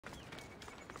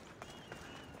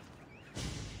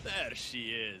There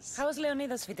she is. How's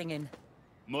Leonidas fitting in?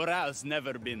 Morale's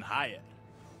never been higher.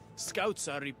 Scouts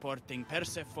are reporting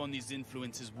Persephone's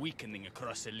influence is weakening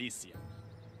across Elysium.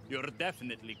 You're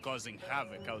definitely causing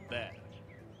havoc out there.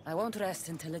 I won't rest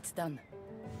until it's done.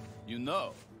 You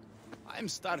know, I'm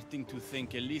starting to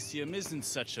think Elysium isn't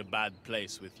such a bad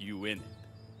place with you in it.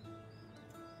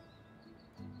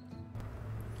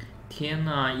 天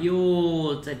哪，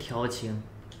又在调情。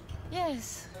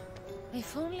Yes.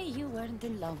 If only you weren't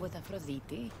in love with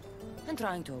Aphrodite, and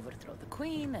trying to overthrow the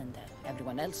queen, and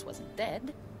everyone else wasn't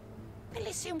dead,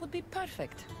 Elysium would be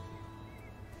perfect.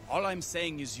 All I'm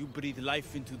saying is you breathe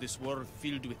life into this world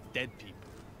filled with dead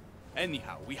people.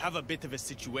 Anyhow, we have a bit of a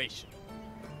situation.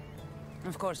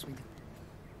 Of course we do.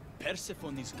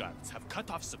 Persephone's guards have cut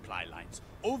off supply lines,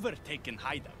 overtaken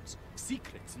hideouts,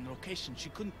 secrets and locations she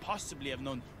couldn't possibly have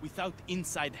known without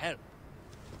inside help.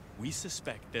 We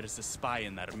suspect there's a spy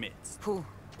in our midst. Who?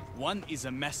 One is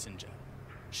a messenger.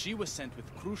 She was sent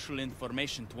with crucial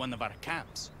information to one of our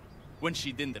camps. When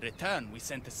she didn't return, we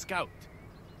sent a scout.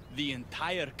 The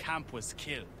entire camp was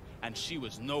killed, and she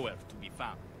was nowhere to be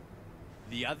found.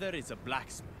 The other is a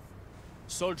blacksmith.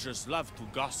 Soldiers love to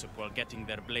gossip while getting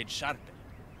their blades sharpened.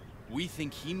 We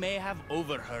think he may have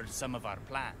overheard some of our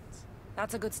plans.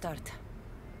 That's a good start.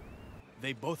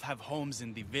 They both have homes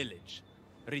in the village.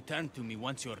 Return to me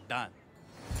once you're done.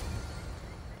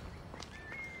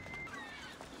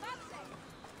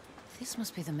 This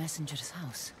must be the messenger's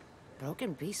house.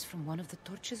 Broken piece from one of the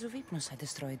torches of Hypnos I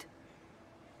destroyed.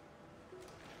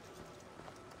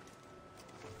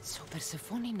 So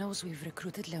Persephone knows we've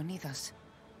recruited Leonidas.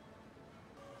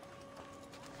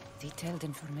 Detailed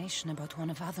information about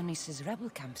one of Adonis's rebel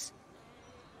camps.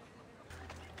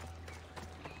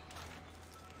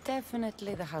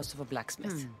 Definitely the house of a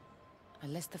blacksmith. A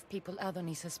list of people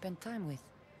Adonis has spent time with.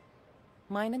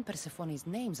 Mine and Persephone's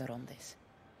names are on this.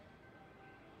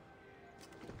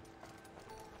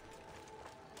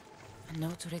 A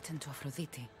note written to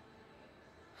Aphrodite.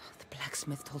 The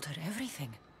blacksmith told her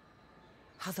everything.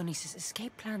 Adonis's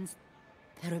escape plans,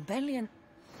 the rebellion.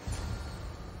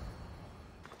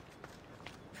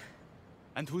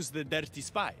 And who's the dirty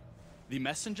spy? The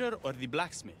messenger or the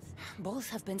blacksmith? Both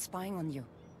have been spying on you.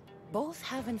 Both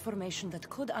have information that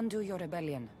could undo your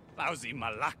rebellion. Lousy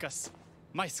malacas.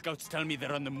 My scouts tell me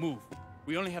they're on the move.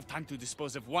 We only have time to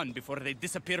dispose of one before they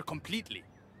disappear completely.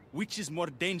 Which is more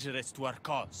dangerous to our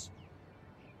cause?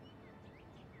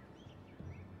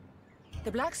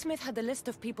 The blacksmith had a list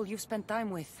of people you've spent time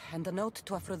with, and a note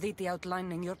to Aphrodite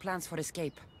outlining your plans for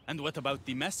escape. And what about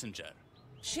the messenger?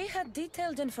 She had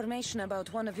detailed information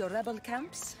about one of your rebel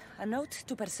camps, a note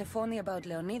to Persephone about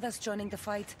Leonidas joining the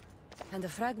fight, and a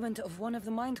fragment of one of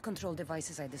the mind control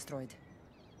devices I destroyed.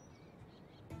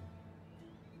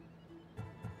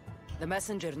 The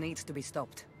messenger needs to be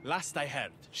stopped. Last I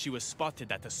heard, she was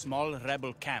spotted at a small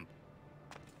rebel camp.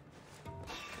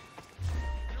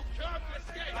 You can't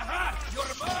escape! Aha!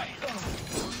 You're mine!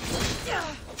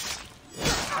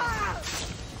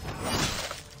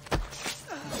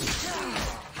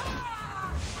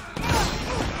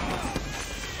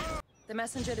 The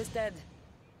messenger is dead.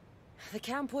 The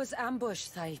camp was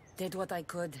ambushed. I did what I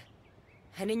could.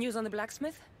 Any news on the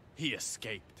blacksmith? He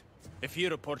escaped. If he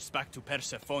reports back to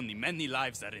Persephone, many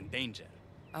lives are in danger.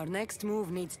 Our next move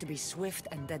needs to be swift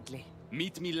and deadly.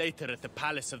 Meet me later at the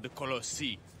Palace of the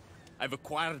Colossi. I've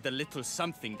acquired a little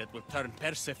something that will turn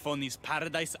Persephone's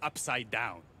paradise upside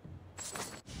down.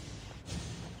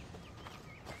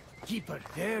 Keeper,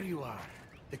 there you are.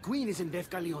 The Queen is in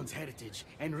Defcalion's heritage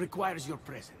and requires your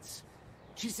presence.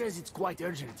 She says it's quite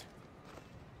urgent.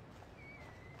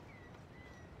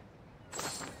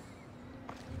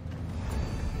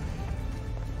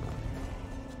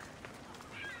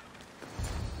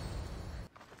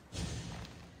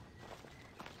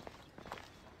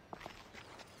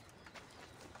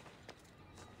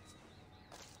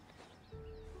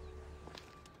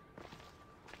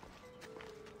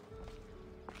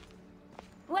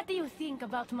 What do you think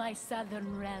about my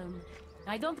southern realm?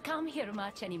 I don't come here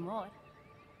much anymore.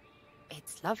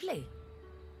 It's lovely.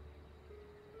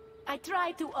 I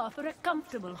try to offer a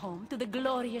comfortable home to the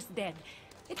glorious dead.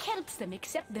 It helps them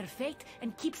accept their fate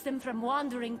and keeps them from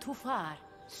wandering too far.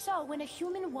 So when a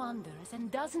human wanders and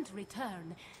doesn't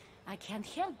return, I can't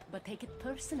help but take it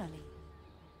personally.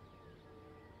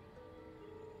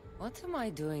 What am I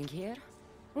doing here?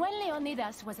 When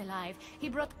Leonidas was alive, he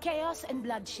brought chaos and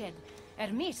bloodshed.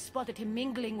 Hermes spotted him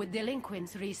mingling with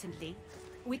delinquents recently.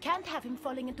 We can't have him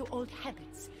falling into old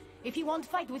habits. If he won't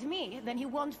fight with me, then he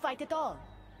won't fight at all.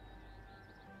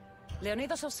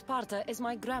 Leonidas of Sparta is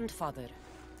my grandfather.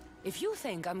 If you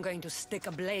think I'm going to stick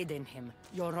a blade in him,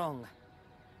 you're wrong.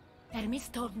 Hermes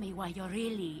told me why you're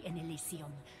really in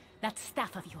Elysium. That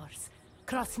staff of yours.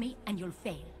 Cross me and you'll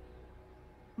fail.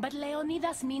 But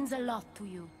Leonidas means a lot to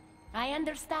you. I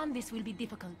understand this will be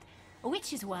difficult,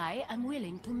 which is why I'm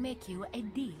willing to make you a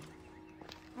deal.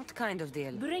 What kind of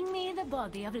deal? Bring me the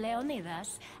body of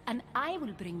Leonidas, and I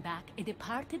will bring back a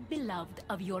departed beloved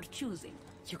of your choosing.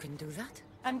 You can do that?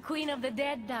 I'm Queen of the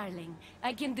Dead, darling.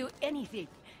 I can do anything.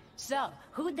 So,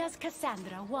 who does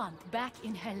Cassandra want back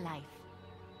in her life?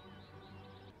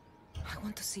 I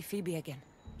want to see Phoebe again.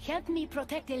 Help me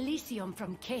protect Elysium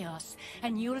from chaos,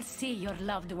 and you'll see your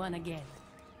loved one again.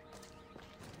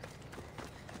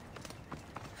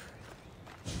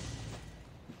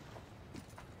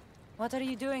 What are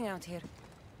you doing out here?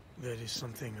 There is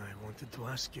something I wanted to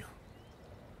ask you.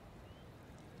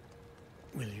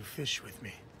 Will you fish with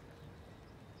me?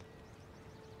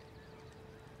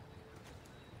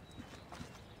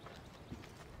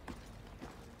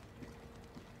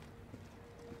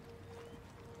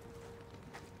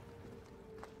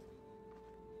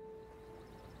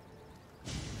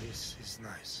 This is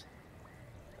nice.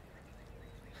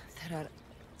 There are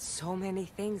so many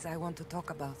things I want to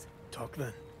talk about. Talk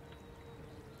then.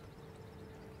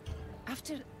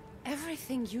 After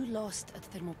everything you lost at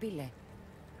Thermopylae,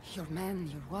 your men,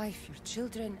 your wife, your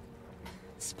children,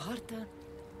 Sparta,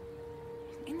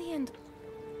 in the end,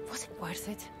 was it worth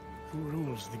it? Who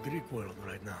rules the Greek world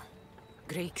right now?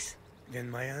 Greeks. Then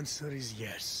my answer is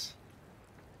yes.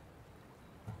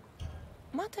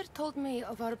 Mater told me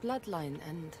of our bloodline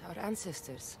and our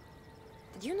ancestors.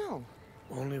 Did you know?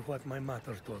 Only what my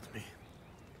mother told me.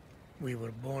 We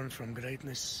were born from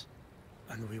greatness,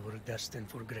 and we were destined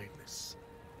for greatness.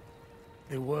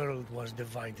 The world was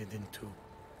divided in two.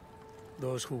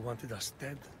 Those who wanted us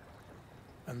dead,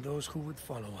 and those who would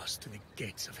follow us to the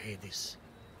gates of Hades.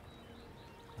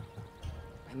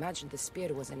 I imagine the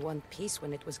spear was in one piece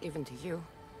when it was given to you.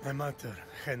 My mother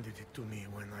handed it to me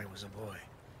when I was a boy.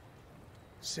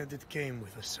 Said it came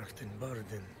with a certain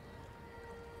burden,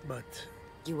 but...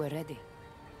 You were ready.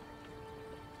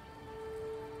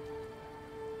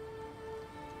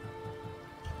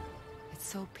 It's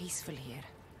so peaceful here.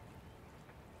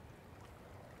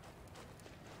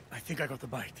 I think I got a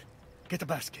bite. Get a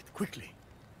basket, quickly.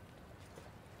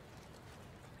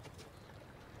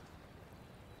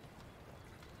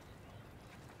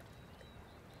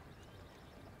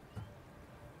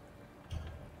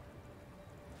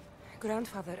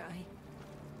 Grandfather,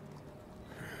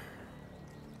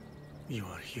 You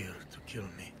are here to kill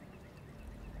me.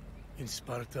 In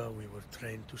Sparta, we were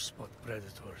trained to spot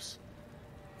predators,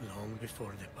 long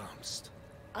before they pounced.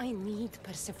 I need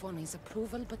Persephone's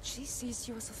approval, but she sees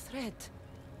you as a threat.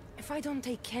 If I don't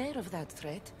take care of that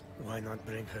threat... Why not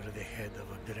bring her the head of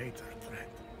a greater threat?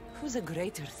 Who's a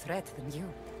greater threat than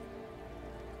you?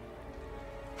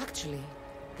 Actually,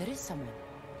 there is someone.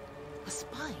 A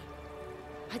spy.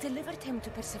 I delivered him to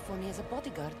Persephone as a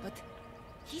bodyguard, but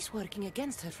he's working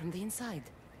against her from the inside.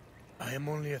 I am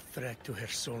only a threat to her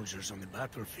soldiers on the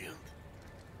battlefield.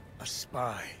 A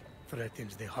spy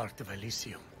threatens the heart of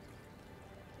Elysium.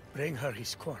 Bring her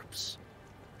his corpse,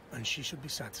 and she should be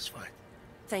satisfied.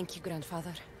 Thank you,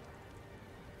 Grandfather.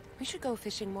 We should go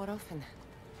fishing more often.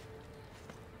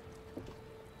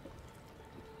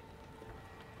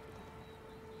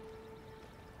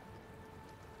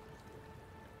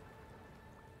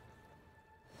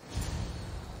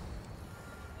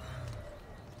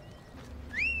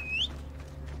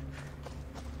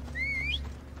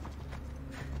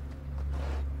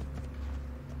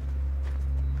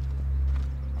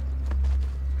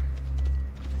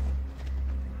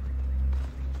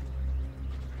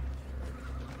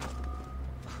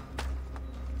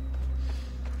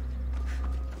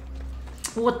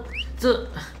我这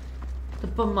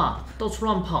奔马到处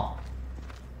乱跑，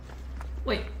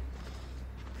喂！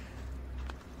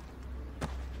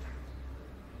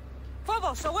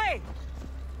 Phobos, away!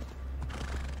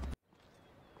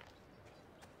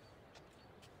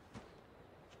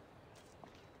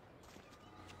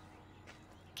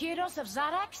 Kyros of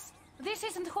Zarax? This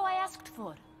isn't who I asked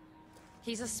for.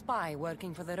 He's a spy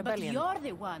working for the But rebellion. you're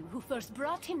the one who first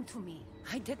brought him to me.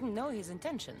 I didn't know his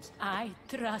intentions. I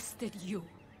trusted you.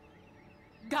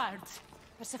 Guards!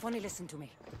 Persephone, listen to me.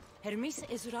 Hermes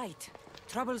is right.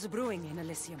 Trouble's brewing in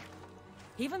Elysium.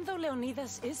 Even though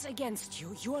Leonidas is against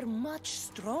you, you are much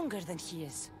stronger than he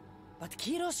is. But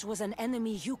Kyros was an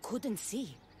enemy you couldn't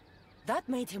see. That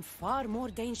made him far more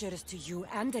dangerous to you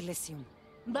and Elysium.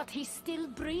 But he's still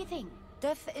breathing.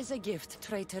 Death is a gift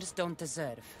traitors don't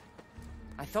deserve.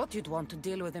 I thought you'd want to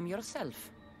deal with him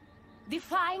yourself.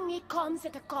 Defying me comes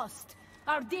at a cost.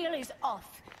 Our deal is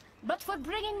off. But for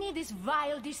bringing me this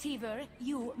vile deceiver,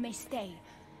 you may stay.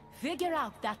 Figure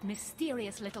out that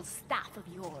mysterious little staff of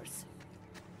yours.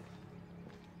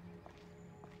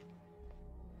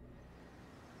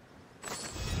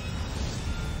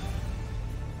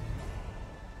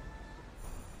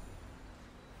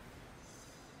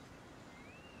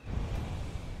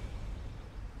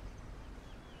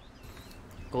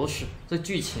狗屎！这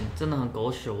剧情真的很狗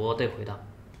屎，我得回答。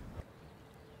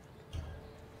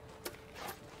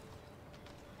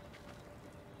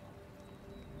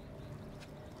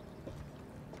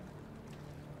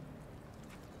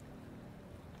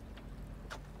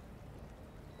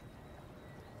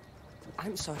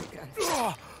I'm sorry,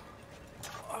 guys.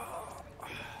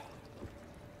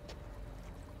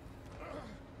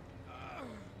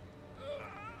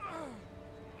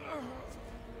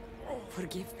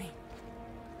 Forgive me.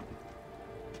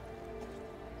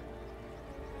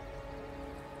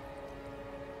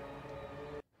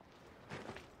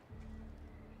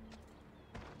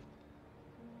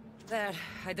 There,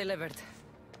 I delivered.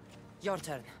 Your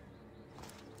turn.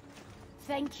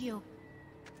 Thank you.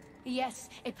 Yes,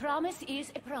 a promise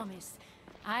is a promise.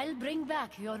 I'll bring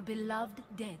back your beloved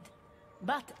dead.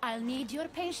 But I'll need your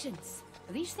patience.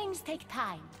 These things take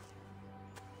time.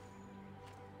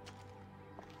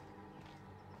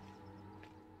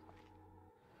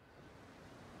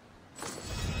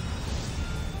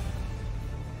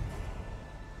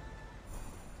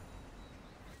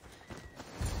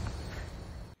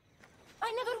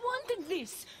 I never wanted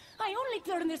this. I only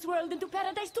turned this world into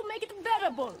paradise to make it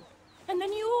bearable. And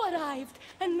then you arrived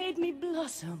and made me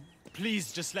blossom.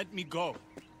 Please, just let me go.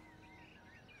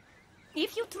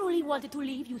 If you truly wanted to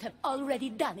leave, you'd have already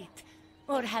done it.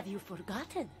 Or have you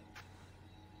forgotten?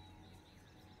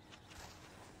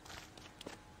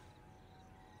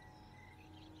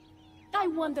 I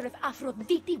wonder if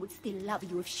Aphrodite would still love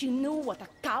you if she knew what a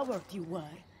coward you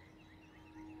were.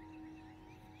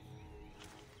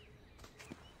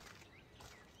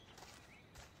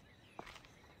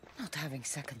 Not having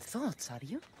second thoughts, are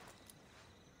you?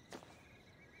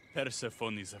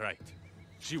 Persephone's right.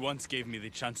 She once gave me the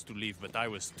chance to leave, but I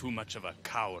was too much of a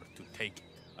coward to take it.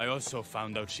 I also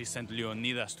found out she sent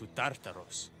Leonidas to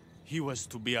Tartaros. He was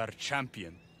to be our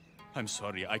champion. I'm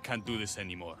sorry, I can't do this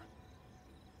anymore.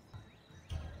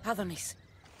 Adonis,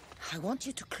 I want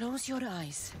you to close your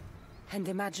eyes and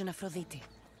imagine Aphrodite.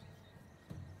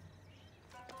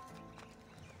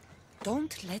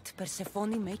 Don't let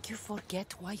Persephone make you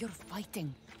forget why you're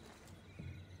fighting.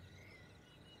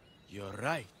 You're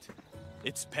right.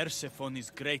 It's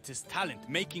Persephone's greatest talent,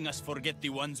 making us forget the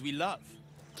ones we love.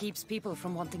 Keeps people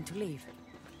from wanting to leave.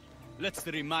 Let's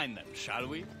remind them, shall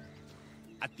we?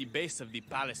 At the base of the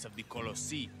Palace of the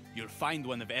Colosseum, you'll find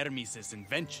one of Hermes'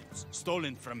 inventions,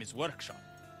 stolen from his workshop.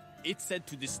 It's said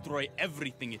to destroy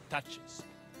everything it touches.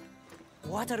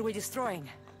 What are we destroying?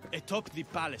 Atop the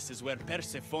palace is where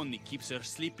Persephone keeps her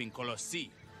sleeping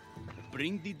Colosseum.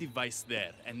 Bring the device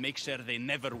there and make sure they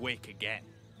never wake again.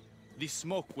 The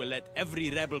smoke will let every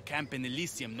rebel camp in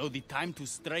Elysium know the time to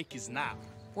strike is now.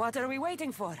 What are we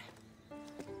waiting for?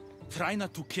 Try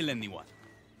not to kill anyone.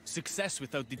 Success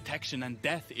without detection and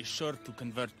death is sure to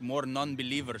convert more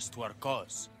non-believers to our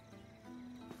cause.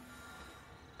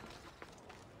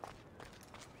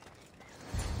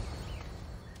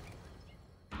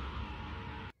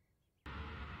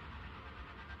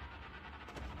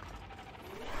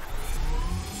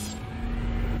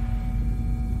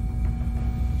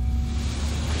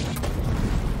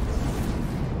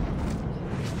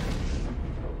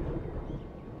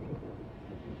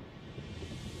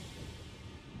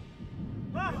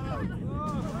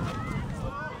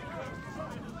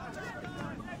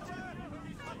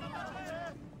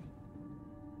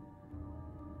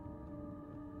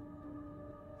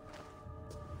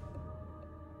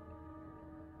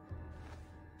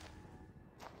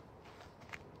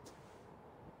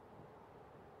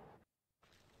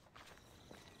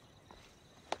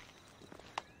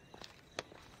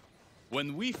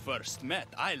 When we first met,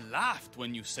 I laughed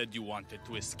when you said you wanted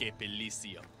to escape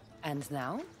Elysium. And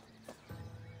now?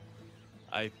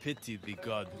 I pity the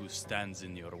god who stands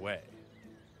in your way.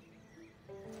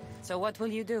 So what will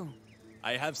you do?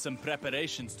 I have some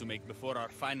preparations to make before our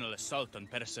final assault on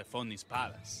Persephone's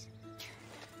palace.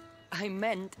 I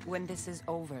meant when this is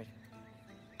over.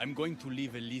 I'm going to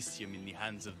leave Elysium in the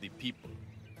hands of the people.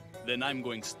 Then I'm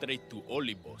going straight to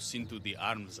Olibos, into the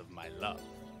arms of my love.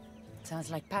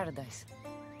 Sounds like paradise.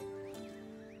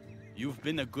 You've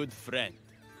been a good friend.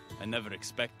 I never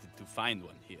expected to find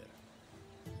one here.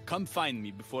 Come find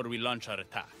me before we launch our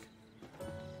attack.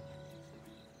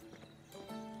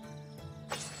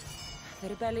 The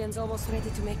rebellion's almost ready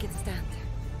to make its stand.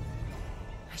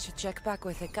 should check back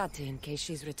with Hecate in case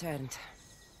she's returned.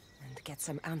 And get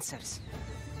some answers.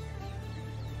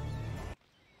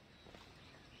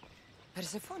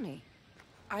 Persephone,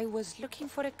 I was looking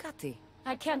for Hecate.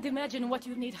 I can't imagine what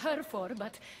you need her for,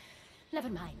 but never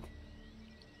mind.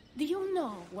 Do you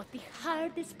know what the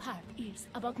hardest part is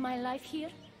about my life here?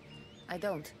 I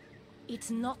don't. It's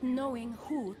not knowing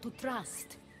who to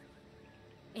trust.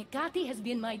 Hecate has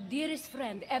been my dearest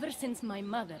friend ever since my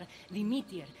mother, the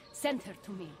meteor, sent her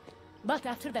to me. But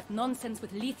after that nonsense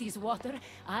with Lethe's water,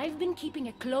 I've been keeping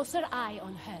a closer eye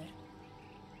on her.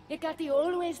 Hecate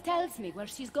always tells me where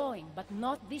she's going, but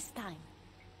not this time.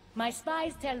 My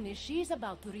spies tell me she's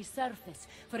about to resurface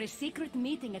for a secret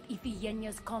meeting at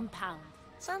Iphigenia's compound.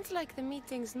 Sounds like the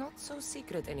meeting's not so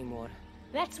secret anymore.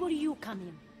 That's where you come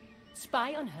in.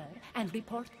 Spy on her and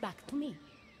report back to me.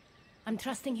 I'm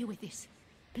trusting you with this.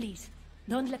 Please,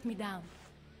 don't let me down.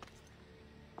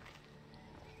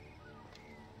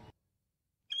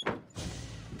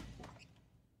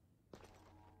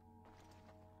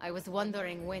 I was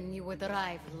wondering when you would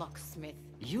arrive, locksmith.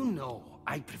 You know,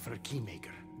 I prefer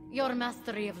Keymaker. Your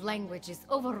mastery of language is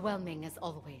overwhelming as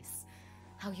always.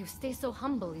 How you stay so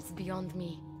humble is beyond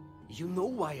me. You know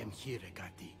why I'm here,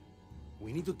 Hecate.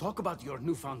 We need to talk about your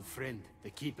newfound friend, the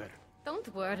Keeper.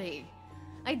 Don't worry.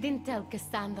 I didn't tell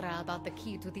Cassandra about the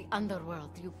key to the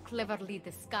underworld you cleverly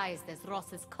disguised as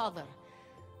Ross's collar.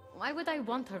 Why would I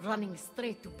want her running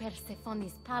straight to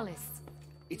Persephone's palace?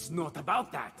 It's not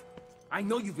about that. I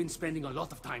know you've been spending a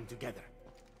lot of time together,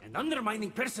 and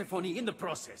undermining Persephone in the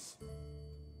process.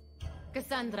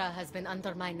 Cassandra has been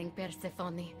undermining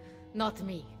Persephone, not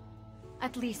me.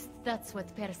 At least that's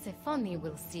what Persephone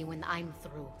will see when I'm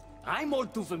through. I'm all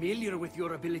too familiar with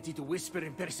your ability to whisper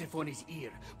in Persephone's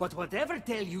ear, but whatever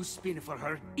tale you spin for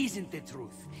her isn't the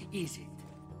truth, is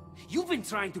it? You've been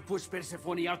trying to push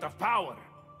Persephone out of power.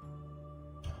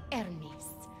 Hermes,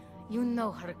 you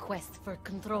know her quest for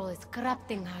control is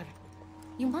corrupting her.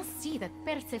 You must see that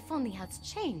Persephone has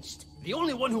changed. The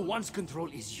only one who wants control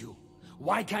is you.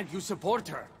 Why can't you support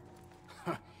her?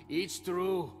 It's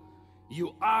true.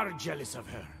 You are jealous of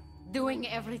her. Doing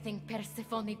everything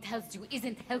Persephone tells you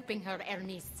isn't helping her,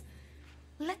 Hermes.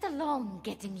 Let alone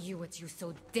getting you what you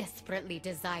so desperately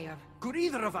desire. Could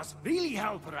either of us really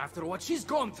help her after what she's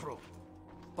gone through?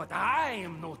 But I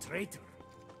am no traitor.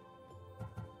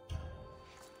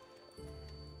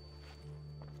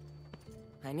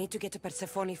 I need to get to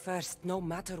Persephone first, no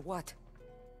matter what.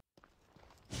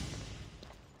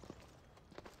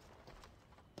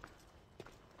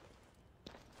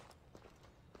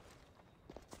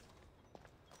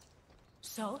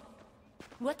 So?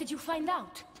 What did you find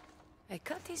out?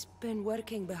 Hecate's been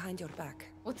working behind your back.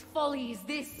 What folly is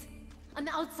this? An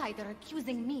outsider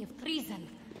accusing me of treason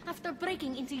after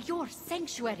breaking into your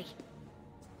sanctuary.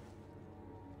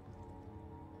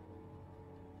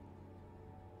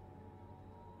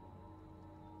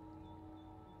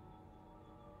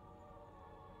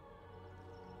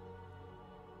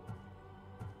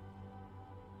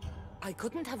 I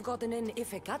couldn't have gotten in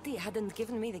if Hecate hadn't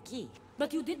given me the key.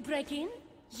 But you did break in?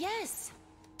 Yes!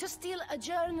 To steal a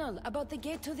journal about the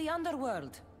gate to the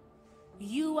underworld.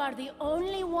 You are the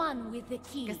only one with the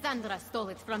key. Cassandra stole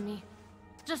it from me.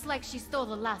 Just like she stole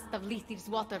the last of Lethe's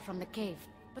water from the cave.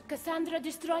 But Cassandra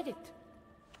destroyed it.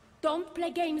 Don't play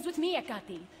games with me,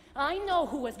 Hecate. I know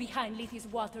who was behind Lethe's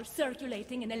water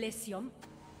circulating in Elysium.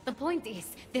 The point is,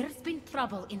 there's been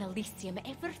trouble in Elysium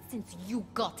ever since you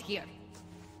got here.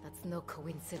 That's no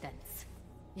coincidence.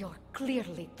 You're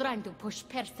clearly trying to push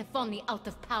Persephone out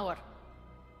of power.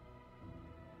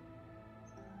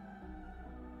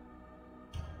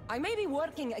 I may be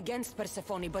working against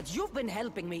Persephone, but you've been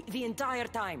helping me the entire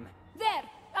time. There!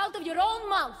 Out of your own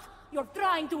mouth! You're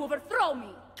trying to overthrow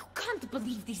me! You can't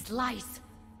believe these lies!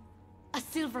 A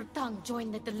silver tongue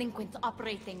joined the delinquents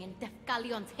operating in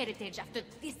Defcalion's heritage after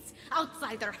this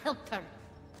outsider helped her.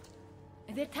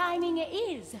 The timing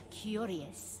is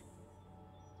curious.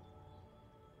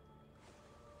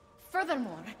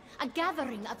 Furthermore, a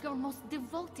gathering of your most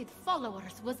devoted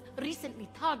followers was recently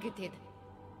targeted.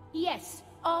 Yes,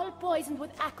 all poisoned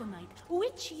with aconite,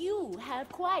 which you have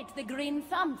quite the green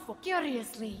thumb for.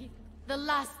 Curiously, the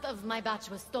last of my batch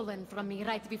was stolen from me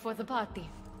right before the party.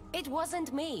 It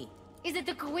wasn't me. Is it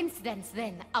a coincidence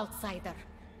then, outsider,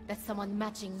 that someone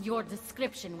matching your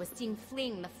description was seen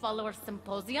fleeing the followers'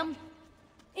 symposium?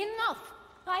 Enough!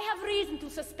 I have reason to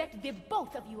suspect the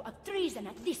both of you of treason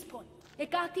at this point.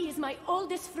 Hecate is my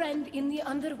oldest friend in the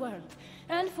underworld,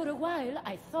 and for a while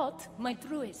I thought my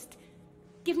truest.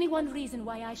 Give me one reason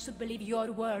why I should believe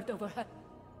your word over her.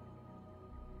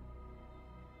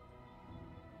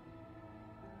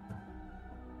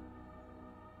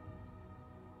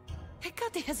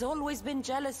 Hecate has always been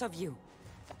jealous of you.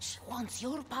 She wants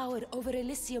your power over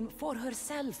Elysium for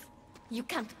herself. You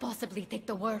can't possibly take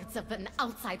the words of an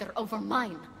outsider over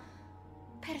mine.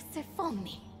 Persephone.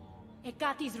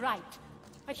 Hecate's right.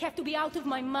 I have to be out of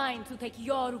my mind to take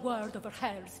your word over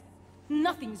hers.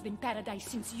 Nothing's been paradise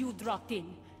since you dropped in.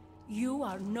 You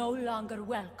are no longer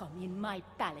welcome in my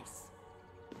palace.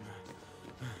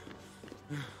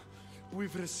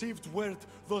 We've received word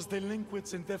those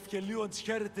delinquents in Defkelion's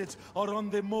heritage are on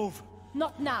the move.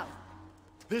 Not now.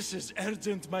 This is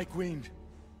urgent, my queen.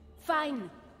 Fine.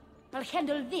 I'll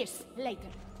handle this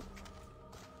later.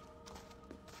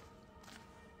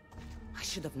 I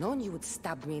should have known you would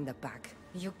stab me in the back.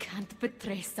 You can't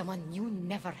betray someone you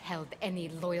never held any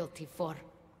loyalty for.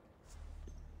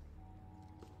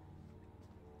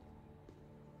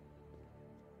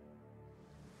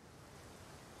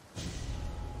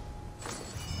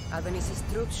 Albanese'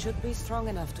 troops should be strong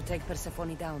enough to take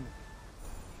Persephone down.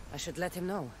 I should let him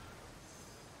know.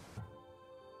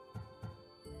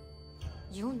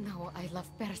 You know I love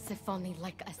Persephone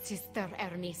like a sister,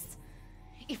 Ernest.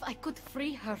 If I could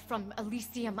free her from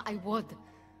Elysium, I would.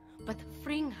 But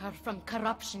freeing her from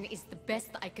corruption is the best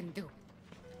I can do.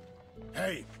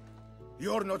 Hey!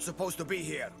 You're not supposed to be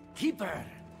here! Keep her!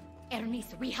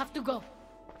 Ernest, we have to go.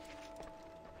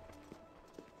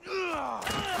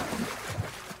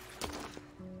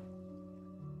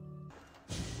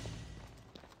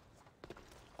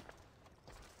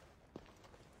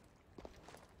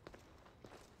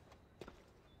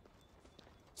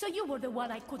 So you were the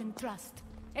one I couldn't trust.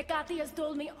 Hecate has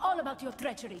told me all about your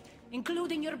treachery,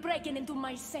 including your breaking into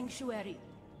my sanctuary.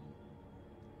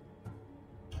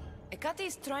 Hecate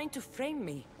is trying to frame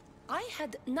me. I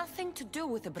had nothing to do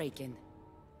with the break-in.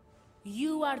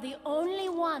 You are the only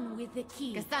one with the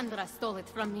key. Cassandra stole it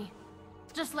from me.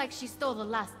 Just like she stole the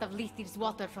last of Lethi's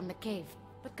water from the cave.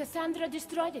 But Cassandra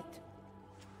destroyed it.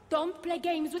 Don't play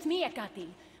games with me, Hecate.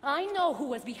 I know who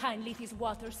was behind Lethi's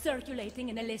water circulating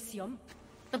in Elysium.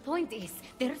 The point is,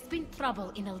 there's been trouble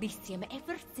in Elysium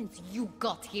ever since you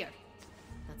got here.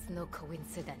 That's no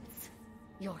coincidence.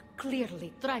 You're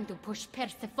clearly trying to push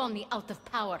Persephone out of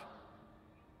power.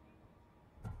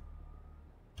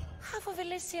 Half of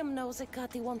Elysium knows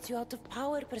Hecate wants you out of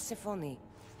power, Persephone.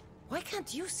 Why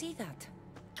can't you see that?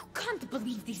 You can't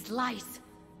believe these lies!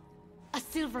 A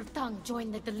silver tongue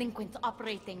joined the delinquents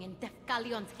operating in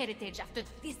Defkalion's heritage after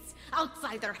this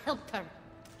outsider helped her.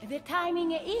 The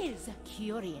timing is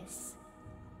curious.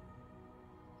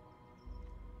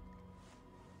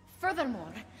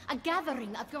 Furthermore, a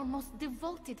gathering of your most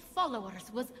devoted followers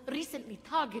was recently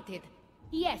targeted.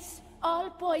 Yes,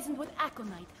 all poisoned with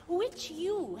aconite, which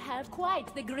you have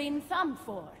quite the green thumb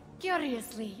for.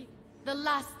 Curiously, the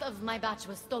last of my batch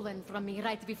was stolen from me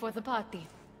right before the party.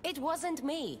 It wasn't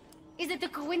me. Is it a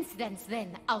coincidence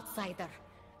then, outsider,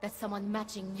 that someone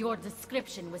matching your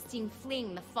description was seen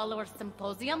fleeing the followers'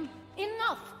 symposium?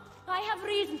 Enough! I have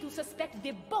reason to suspect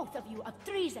the both of you of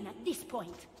treason at this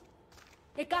point.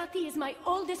 Hecate is my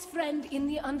oldest friend in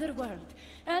the underworld,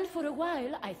 and for a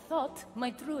while I thought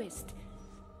my truest.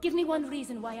 Give me one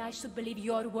reason why I should believe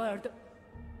your word.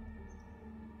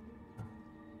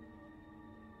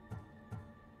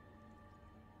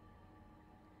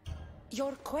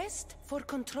 Your quest for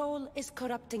control is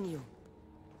corrupting you.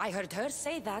 I heard her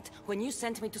say that when you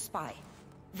sent me to spy.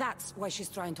 That's why she's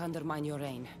trying to undermine your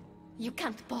reign. You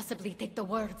can't possibly take the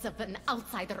words of an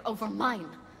outsider over mine.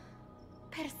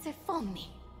 Persephone.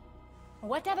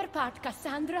 Whatever part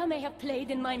Cassandra may have played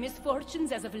in my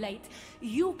misfortunes as of late,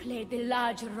 you played a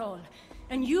large role.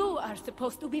 And you are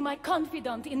supposed to be my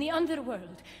confidant in the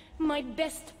underworld. My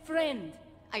best friend.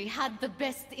 I had the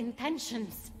best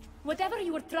intentions. Whatever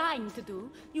you were trying to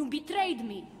do, you betrayed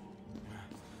me.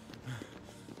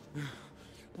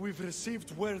 We've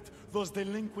received word those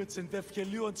delinquents in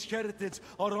Defkelion's heritage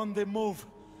are on the move.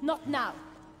 Not now.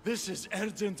 This is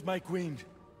urgent, my queen.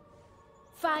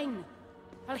 Fine.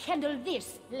 I'll handle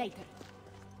this later.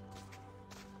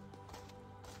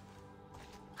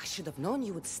 I should have known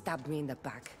you would stab me in the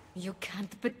back. You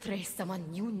can't betray someone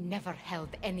you never held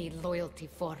any loyalty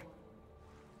for.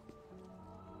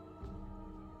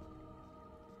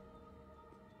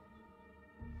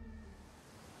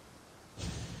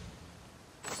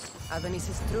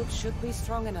 Albanese' troops should be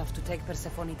strong enough to take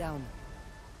Persephone down.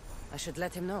 I should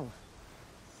let him know.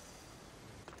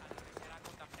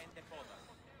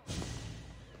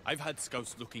 I've had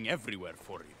scouts looking everywhere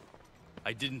for you.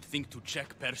 I didn't think to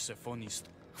check Persephone's...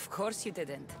 Of course you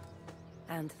didn't.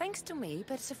 And thanks to me,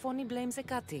 Persephone blames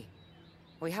Hecate.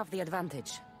 We have the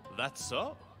advantage. That's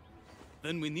so?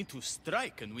 Then we need to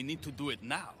strike, and we need to do it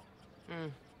now.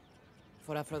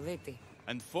 For Aphrodite.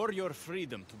 and for your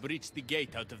freedom to breach the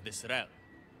gate out of this realm.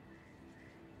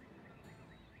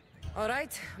 All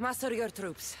right, muster your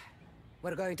troops.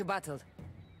 We're going to battle.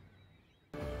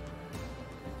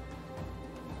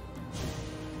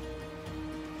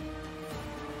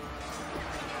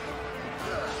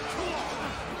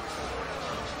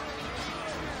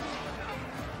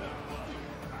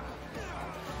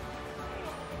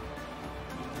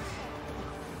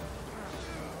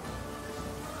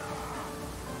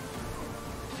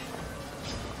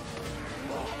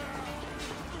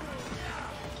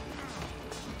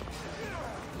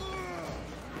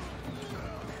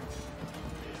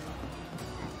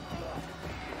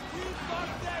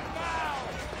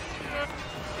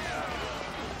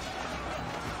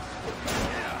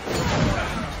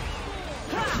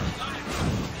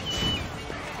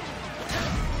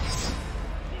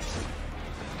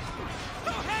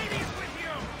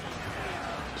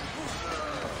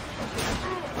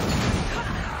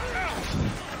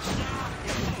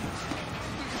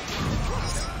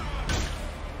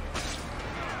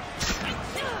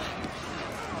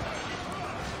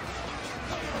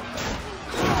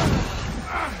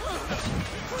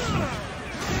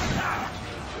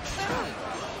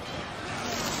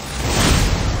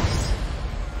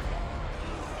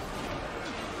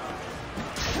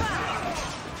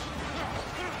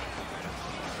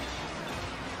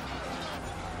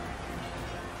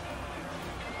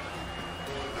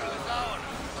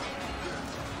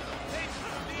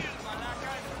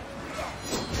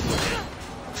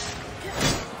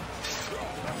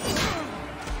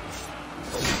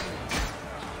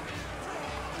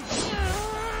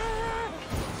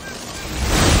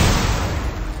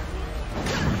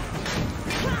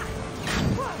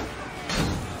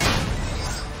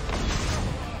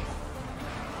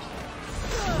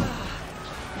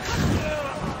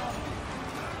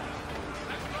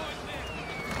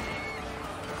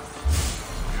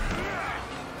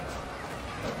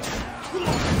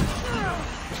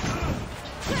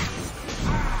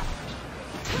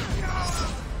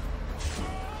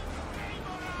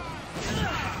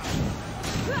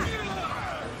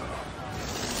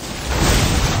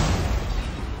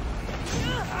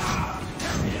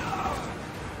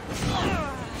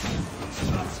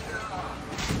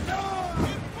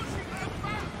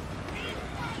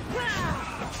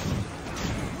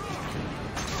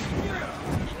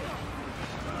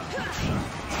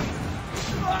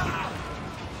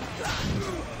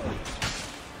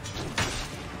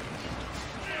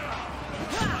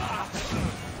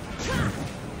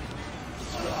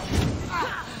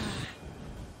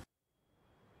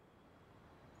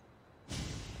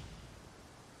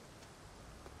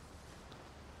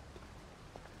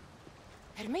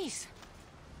 Hermes,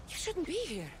 you shouldn't be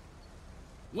here.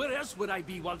 Where else would I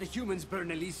be while the humans burn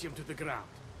Elysium to the ground?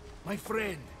 My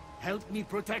friend, help me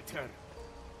protect her.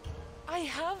 I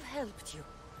have helped you,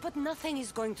 but nothing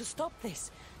is going to stop this.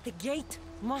 The gate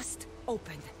must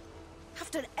open.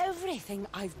 After everything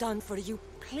I've done for you,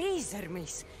 please,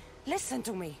 Hermes, listen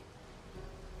to me.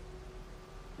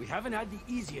 We haven't had the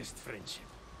easiest friendship.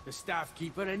 The Staff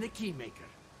Keeper and the Keymaker.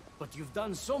 But you've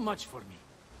done so much for me.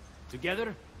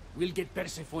 Together, we'll get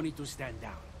Persephone to stand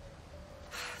down.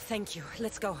 Thank you.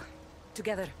 Let's go.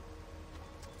 Together.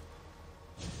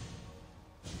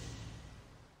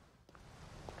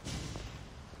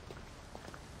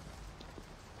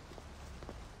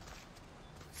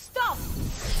 Stop!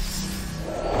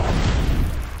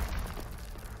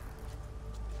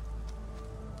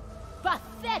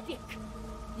 Pathetic!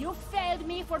 You failed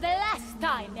me for the last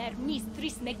time, Hermes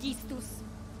Trismegistus.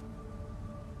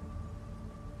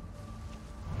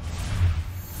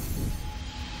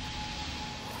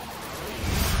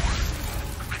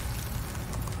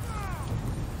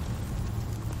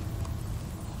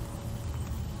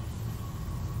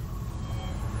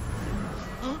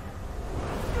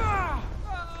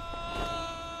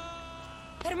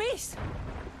 Hermes!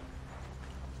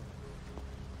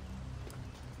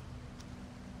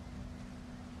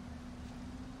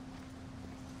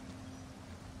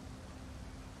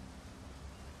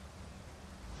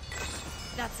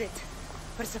 That's it.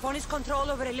 Persephone's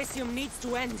control over Elysium needs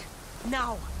to end.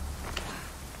 Now!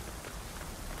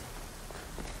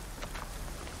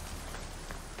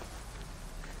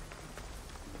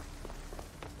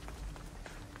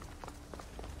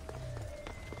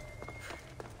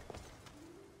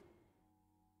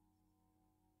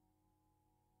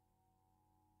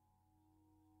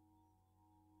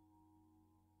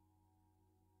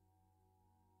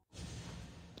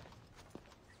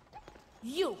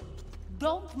 You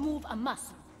don't move a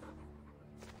muscle.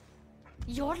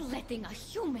 You're letting a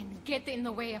human get in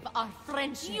the way of our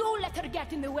friendship. You let her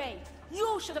get in the way.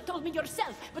 You should have told me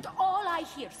yourself, but all I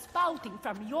hear spouting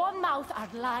from your mouth are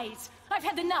lies. I've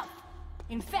had enough.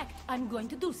 In fact, I'm going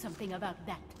to do something about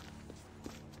that.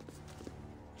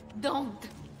 Don't.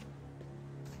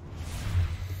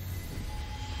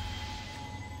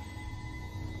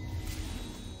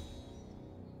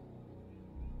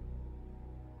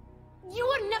 You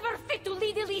were never fit to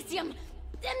lead Elysium, and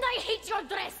I hate your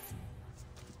dress!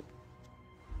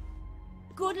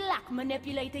 Good luck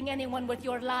manipulating anyone with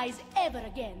your lies ever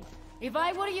again. If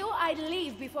I were you, I'd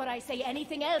leave before I say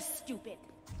anything else stupid.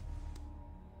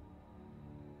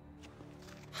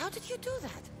 How did you do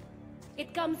that?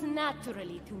 It comes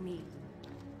naturally to me.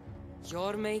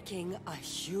 You're making a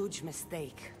huge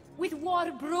mistake. With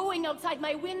war brewing outside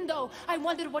my window, I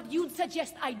wonder what you'd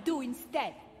suggest I do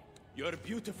instead. Your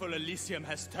beautiful Elysium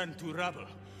has turned to rubble,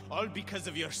 all because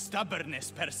of your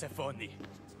stubbornness, Persephone.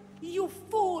 You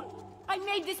fool! I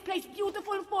made this place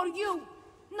beautiful for you!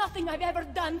 Nothing I've ever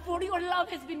done for your love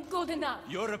has been good enough!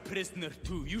 You're a prisoner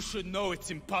too. You should know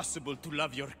it's impossible to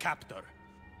love your captor.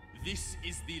 This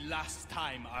is the last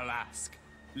time I'll ask.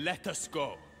 Let us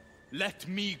go. Let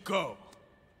me go.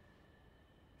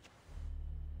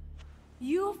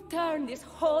 You've turned this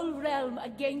whole realm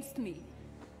against me.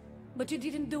 But you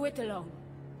didn't do it alone.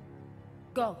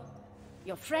 Go.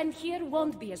 Your friend here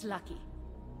won't be as lucky.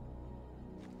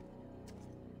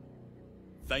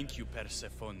 Thank you,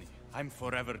 Persephone. I'm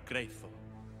forever grateful.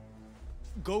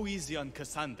 Go easy on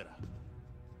Cassandra.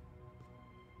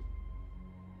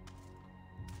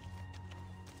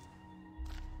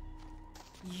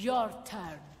 Your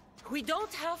turn. We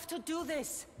don't have to do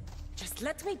this. Just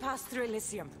let me pass through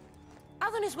Elysium.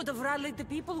 Adonis would have rallied the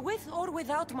people with or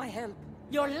without my help.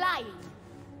 You're lying.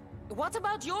 What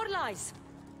about your lies?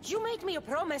 You made me a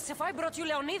promise if I brought you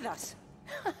Leonidas.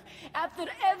 After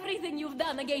everything you've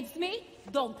done against me,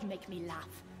 don't make me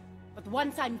laugh. But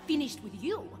once I'm finished with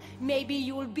you, maybe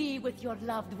you'll be with your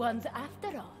loved ones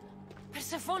after all.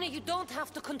 Persephone, you don't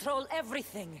have to control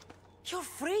everything. You're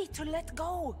free to let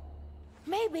go.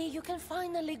 Maybe you can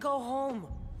finally go home.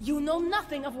 You know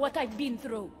nothing of what I've been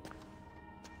through.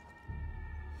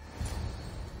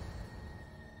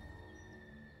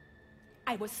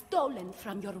 I was stolen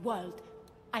from your world.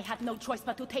 I had no choice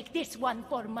but to take this one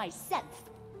for myself.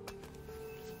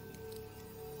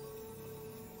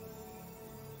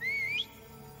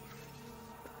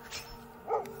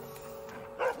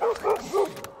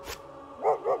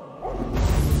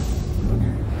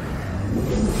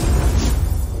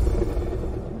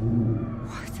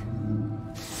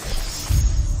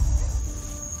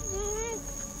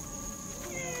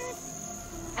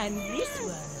 And this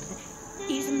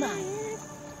world is mine.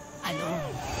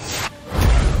 Alone.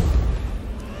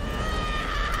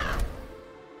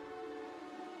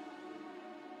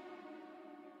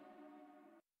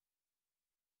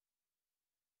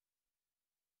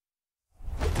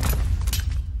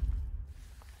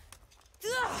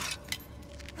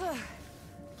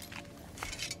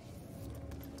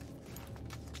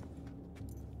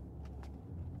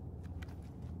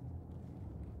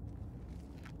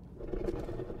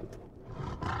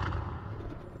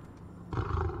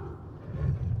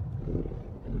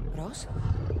 Rose?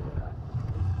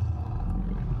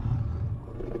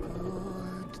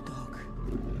 Good dog.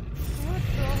 Good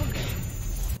dog.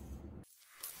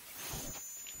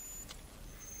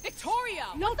 Victoria!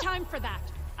 No time for that.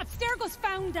 Abstergo's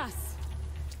found us.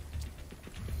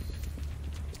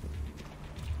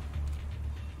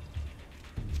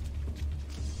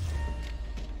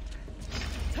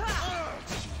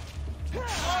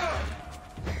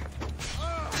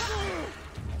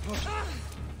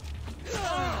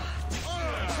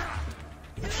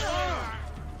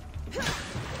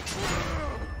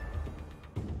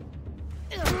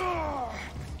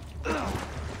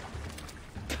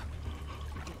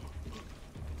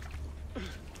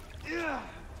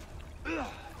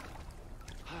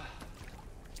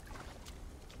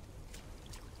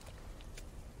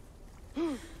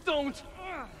 Don't!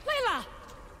 Layla!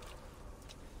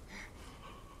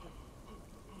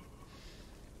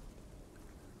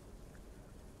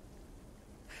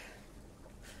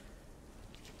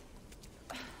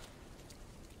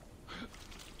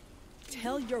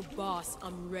 Tell your boss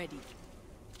I'm ready.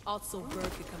 Also, Bird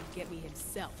could come get me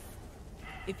himself,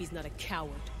 if he's not a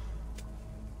coward.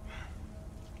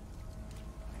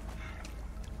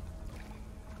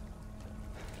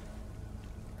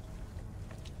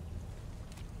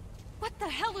 What the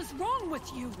hell is wrong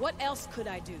with you? What else could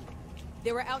I do?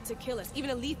 They were out to kill us. Even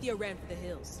Alethea ran for the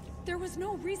hills. There was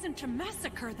no reason to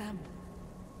massacre them.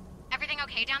 Everything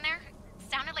okay down there?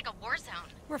 Sounded like a war zone.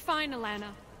 We're fine, Alana.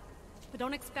 But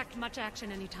don't expect much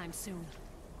action anytime soon.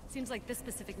 Seems like this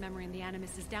specific memory in the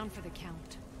Animus is down for the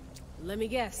count. Let me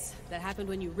guess. That happened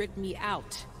when you ripped me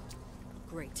out.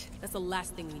 Great. That's the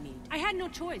last thing we need. I had no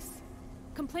choice.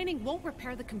 Complaining won't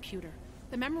repair the computer.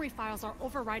 The memory files are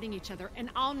overriding each other, and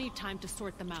I'll need time to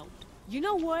sort them out. You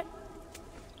know what?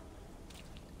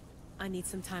 I need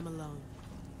some time alone.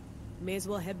 May as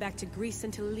well head back to Greece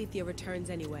until Alethea returns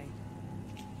anyway.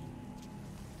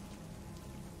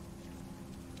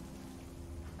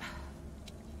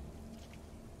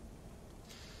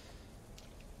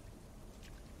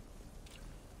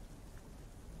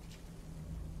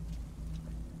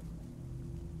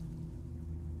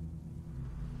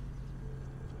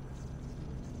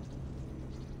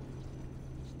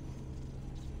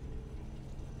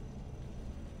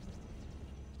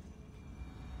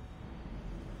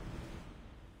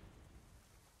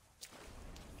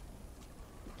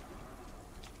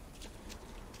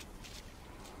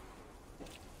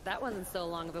 That wasn't so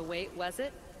long of a wait, was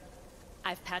it?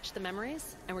 I've patched the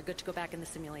memories, and we're good to go back in the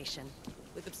simulation.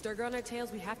 With Abstergo on our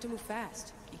tails, we have to move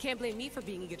fast. You can't blame me for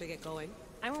being eager to get going.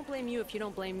 I won't blame you if you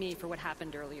don't blame me for what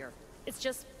happened earlier. It's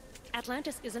just,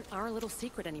 Atlantis isn't our little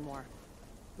secret anymore.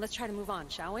 Let's try to move on,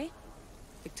 shall we?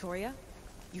 Victoria,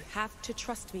 you have to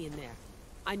trust me in there.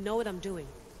 I know what I'm doing.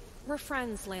 We're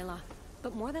friends, Layla.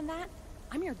 But more than that,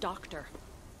 I'm your doctor.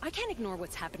 I can't ignore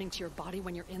what's happening to your body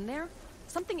when you're in there.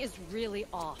 Something is really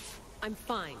off. I'm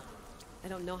fine. I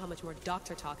don't know how much more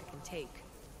doctor talk I can take.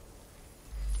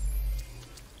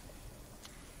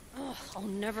 Ugh, I'll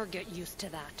never get used to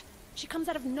that. She comes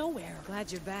out of nowhere.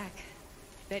 Glad you're back.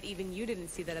 Bet even you didn't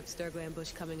see that Abstergo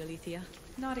ambush coming, Alethea.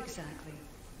 Not exactly.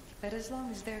 But as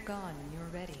long as they're gone and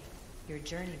you're ready, your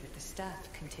journey with the staff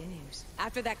continues.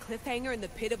 After that cliffhanger in the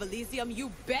pit of Elysium,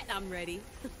 you bet I'm ready.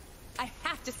 I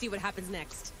have to see what happens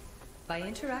next. By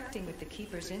interacting with the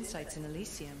Keeper's insights in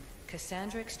Elysium,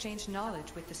 Cassandra exchanged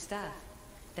knowledge with the staff.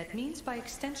 That means by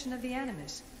extension of the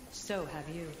Animus, so have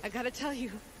you. I gotta tell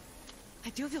you,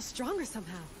 I do feel stronger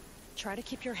somehow. Try to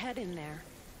keep your head in there.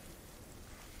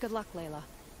 Good luck, Layla.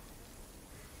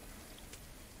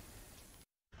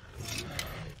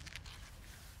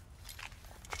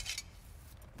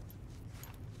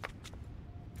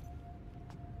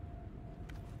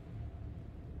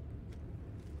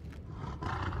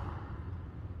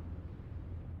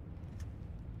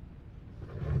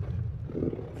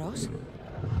 Rose?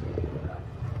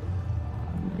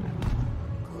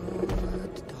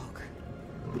 Good dog.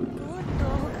 Good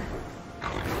dog.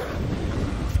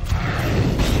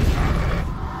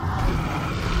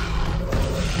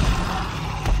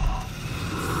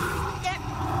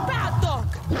 Bad dog!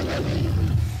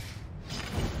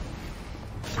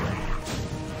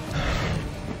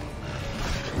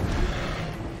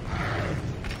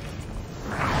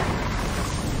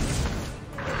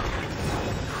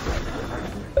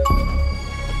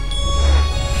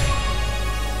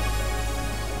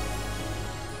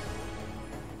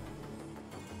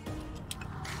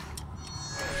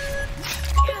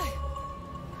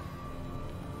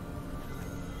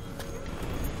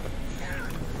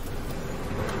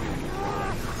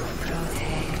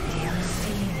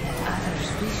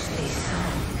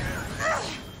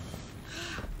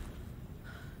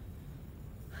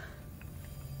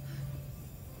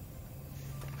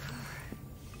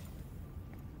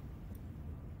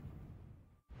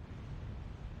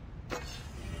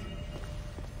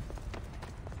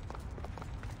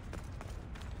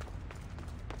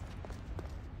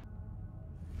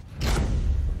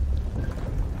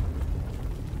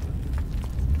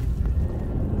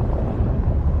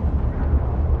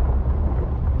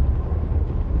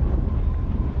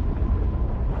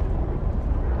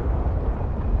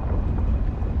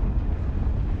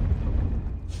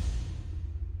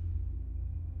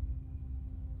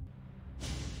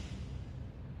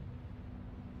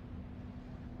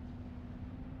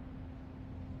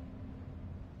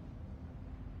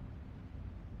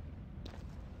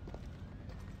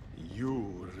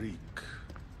 You reek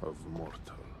of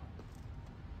mortal.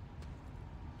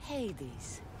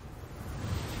 Hades.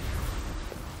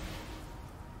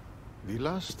 The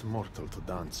last mortal to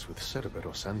dance with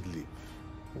Cerberus and live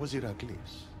was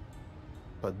Heracles.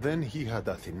 But then he had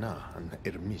Athena and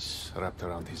Hermes wrapped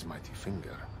around his mighty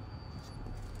finger.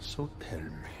 So tell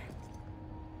me,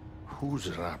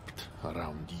 who's wrapped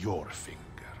around your finger?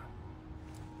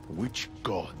 Which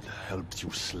god helped you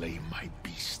slay my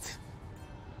beast?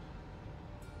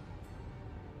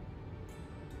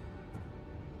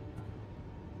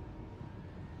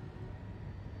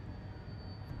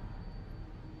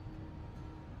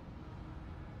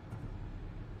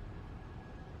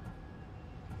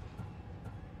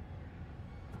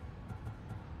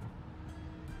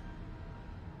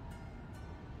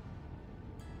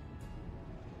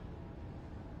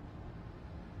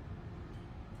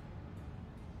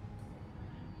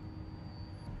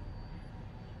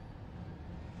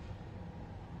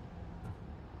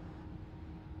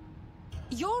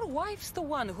 Your wife's the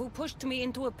one who pushed me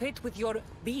into a pit with your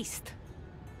beast.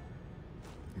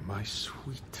 My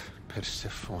sweet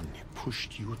Persephone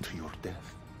pushed you to your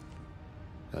death.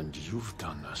 And you've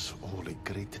done us all a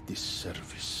great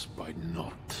disservice by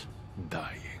not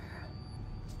dying.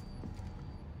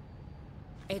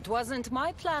 It wasn't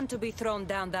my plan to be thrown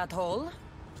down that hole.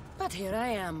 But here I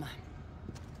am.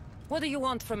 What do you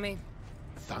want from me?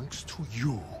 Thanks to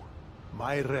you,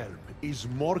 my realm is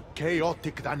more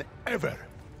chaotic than ever.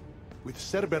 With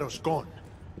Cerberus gone,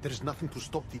 there is nothing to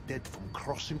stop the dead from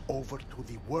crossing over to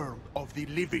the world of the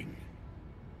living.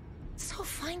 So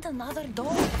find another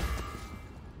dog.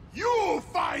 You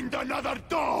find another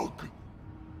dog!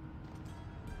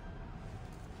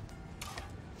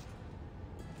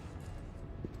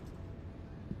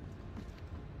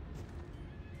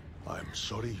 I'm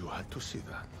sorry you had to see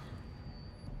that.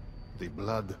 The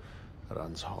blood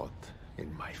runs hot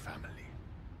in my family.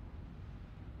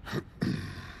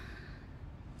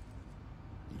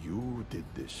 You did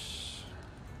this,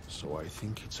 so I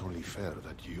think it's only fair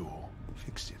that you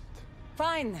fix it.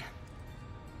 Fine.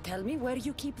 Tell me where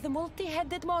you keep the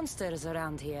multi-headed monsters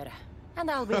around here, and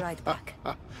I'll be right back.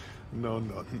 No,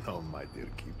 my dear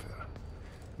keeper.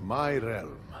 My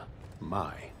realm,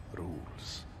 my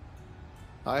rules.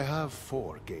 I have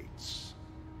 4 gates.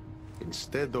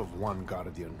 Instead of 1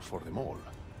 guardian for them all,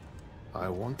 I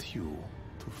want you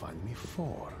to find me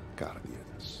 4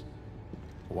 guardians.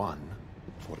 1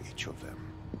 for each of them.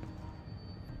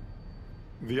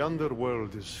 The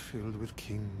underworld is filled with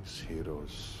kings,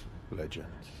 heroes,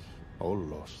 legends, all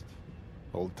lost,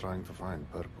 all trying to find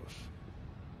purpose.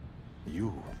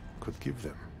 You could give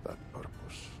them that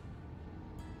purpose.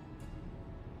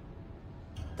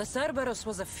 The Cerberus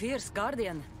was a fierce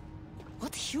guardian.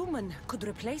 What human could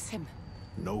replace him?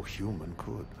 No human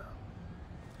could.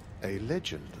 A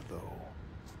legend, though,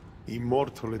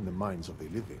 immortal in the minds of the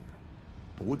living,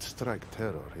 would strike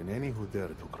terror in any who dare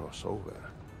to cross over.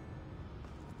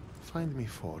 Find me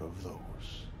 4 of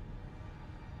those.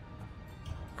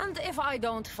 And if I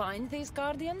don't find these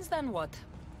guardians, then what?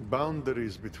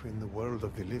 Boundaries between the world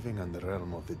of the living and the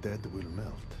realm of the dead will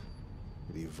melt.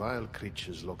 The vile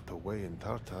creatures locked away in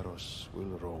Tartaros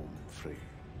will roam free.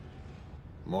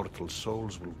 Mortal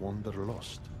souls will wander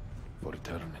lost for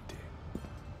eternity.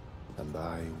 And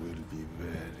I will be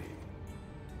very,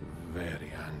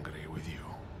 very angry with you.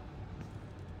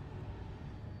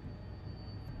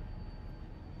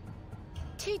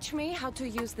 Teach me how to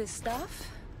use this stuff,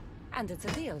 and it's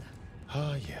a deal.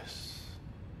 Ah, yes.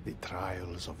 The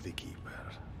trials of the Keeper.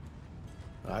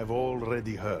 I've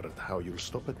already heard how you'll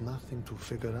stop at nothing to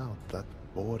figure out that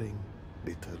boring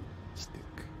little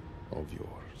stick of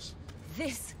yours.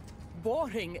 This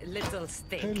boring little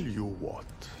stick. Tell you what.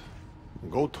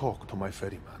 Go talk to my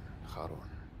ferryman,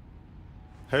 Charon.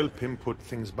 Help him put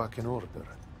things back in order,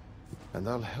 and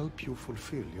I'll help you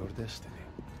fulfill your destiny.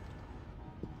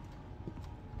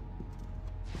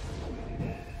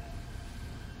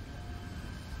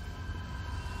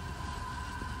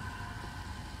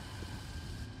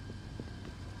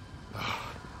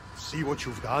 See what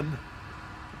you've done?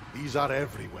 These are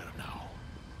everywhere now.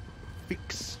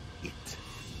 Fix it.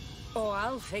 Oh,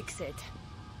 I'll fix it.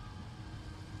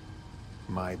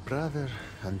 My brother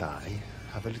and I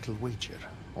have a little wager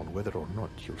on whether or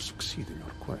not you'll succeed in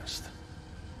your quest.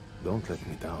 Don't let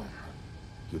me down.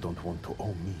 You don't want to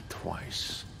owe me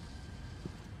twice.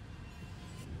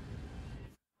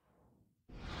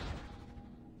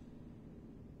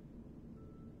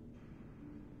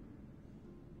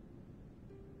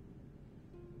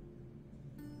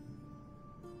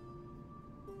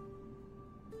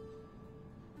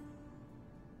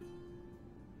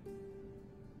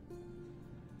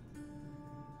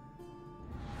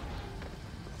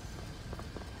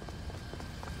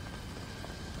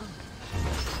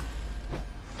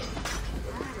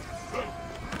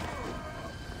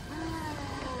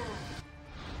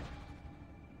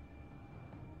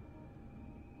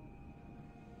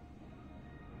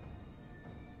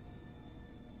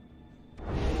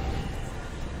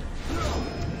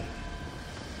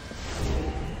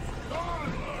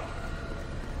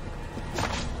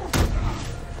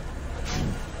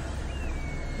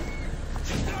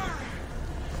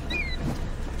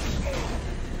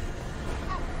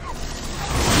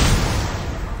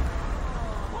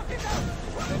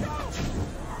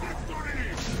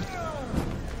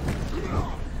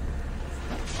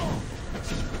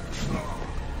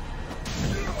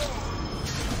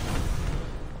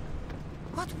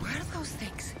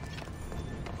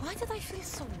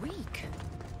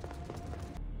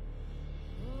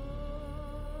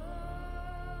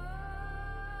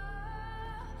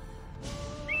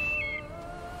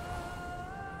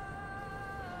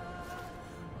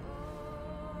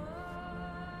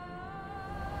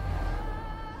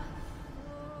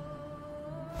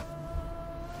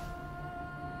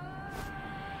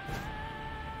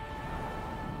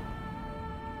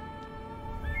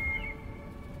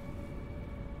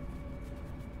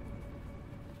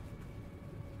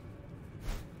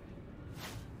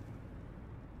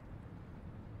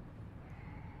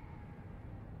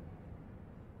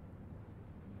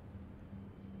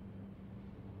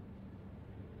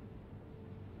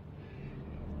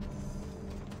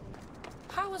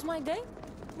 How was my day?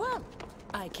 Well,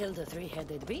 I killed a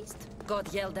three-headed beast,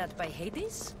 got yelled at by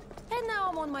Hades, and now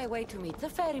I'm on my way to meet the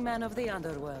ferryman of the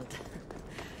underworld.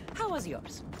 How was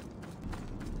yours?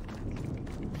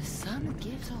 The sun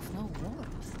gives off no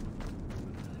warmth.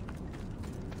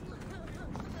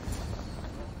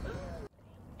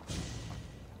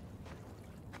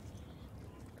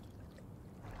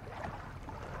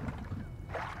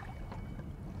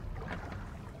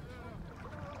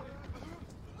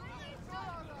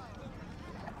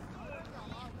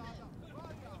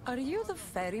 Are you the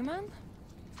ferryman?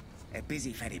 A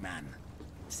busy ferryman.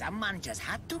 Someone just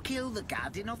had to kill the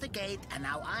guardian of the gate, and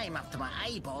now I'm up to my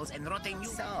eyeballs in rotting new...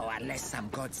 So, unless some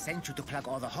god sent you to plug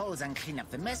all the holes and clean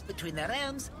up the mess between the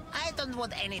realms, I don't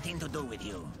want anything to do with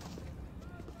you.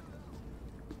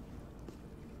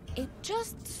 It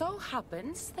just so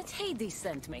happens that Hades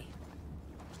sent me.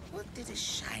 What did a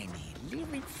shiny,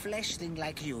 living fleshling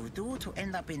like you do to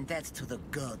end up in debt to the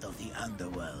god of the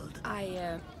underworld?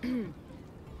 I,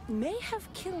 may have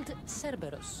killed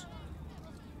Cerberus.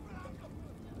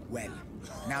 Well,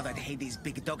 now that Hades'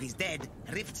 big dog is dead,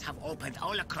 rifts have opened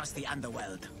all across the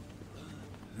underworld.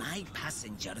 My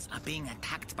passengers are being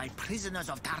attacked by prisoners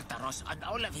of Tartaros and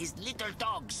all of his little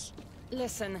dogs.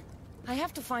 Listen, I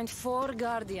have to find 4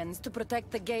 guardians to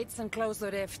protect the gates and close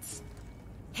the rifts.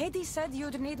 Hades said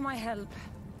you'd need my help.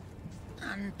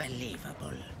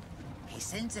 Unbelievable. He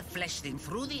sends a fleshling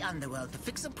through the underworld to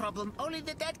fix a problem only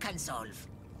the dead can solve.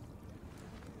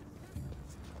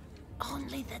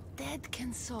 Only the dead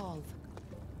can solve.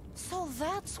 So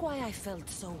that's why I felt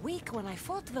so weak when I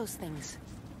fought those things.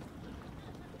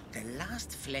 The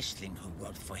last fleshling who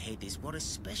worked for Hades wore a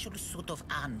special suit of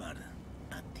armor,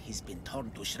 but he's been torn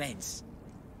to shreds.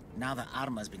 Now the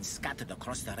armor's been scattered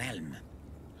across the realm.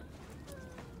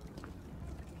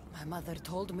 My mother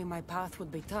told me my path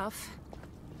would be tough,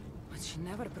 but she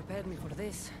never prepared me for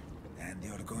this. And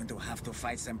you're going to have to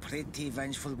fight some pretty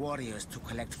vengeful warriors to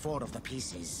collect 4 of the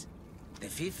pieces. The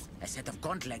 5th, a set of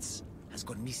gauntlets, has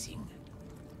gone missing.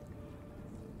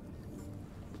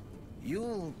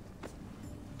 You'll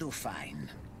do fine.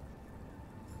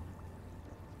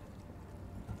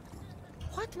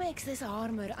 What makes this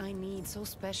armor I need so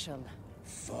special?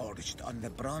 Forged on the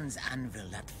bronze anvil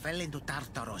that fell into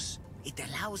Tartaros, it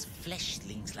allows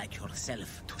fleshlings like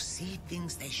yourself to see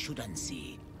things they shouldn't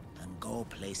see, and go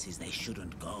places they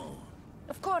shouldn't go.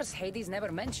 Of course, Hades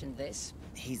never mentioned this.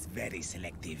 He's very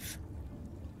selective.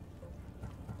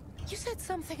 You said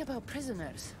something about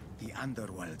prisoners. The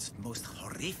underworld's most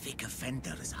horrific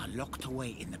offenders are locked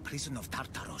away in the prison of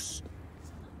Tartaros.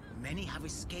 Many have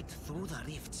escaped through the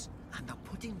rifts, and are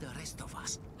putting the rest of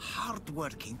us,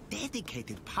 hard-working,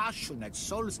 dedicated, passionate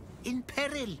souls, in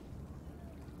peril.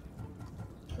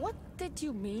 What did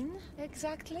you mean,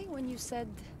 exactly, when you said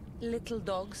little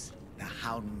dogs? The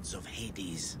hounds of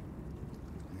Hades.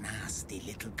 Nasty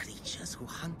little creatures who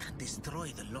hunt and destroy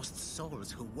the lost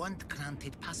souls who weren't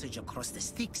granted passage across the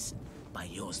Styx by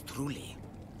yours truly.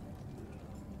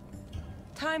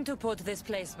 Time to put this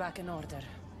place back in order.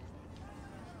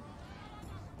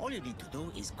 All you need to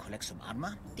do is collect some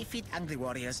armor, defeat angry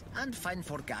warriors, and find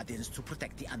 4 guardians to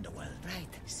protect the underworld. Right.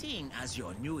 Seeing as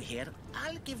you're new here,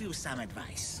 I'll give you some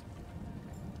advice.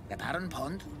 The Barren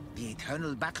Pond, the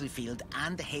Eternal Battlefield,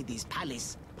 and Hades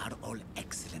Palace are all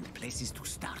excellent places to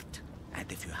start.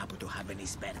 And if you happen to have any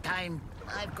spare time,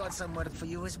 I've got some work for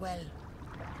you as well.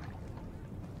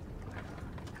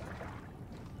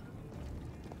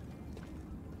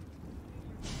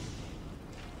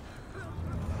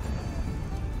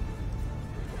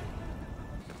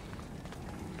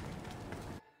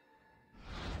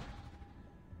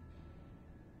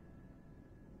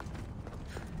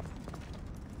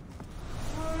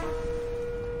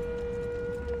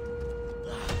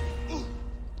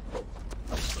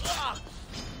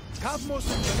 Cadmos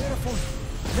and Bellerophon,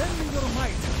 lend me your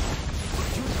might.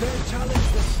 You dare challenge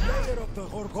the slayer of the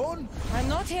Gorgon? I'm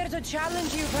not here to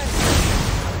challenge you, but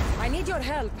I need your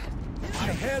help.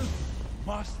 My help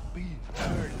must be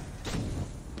earned.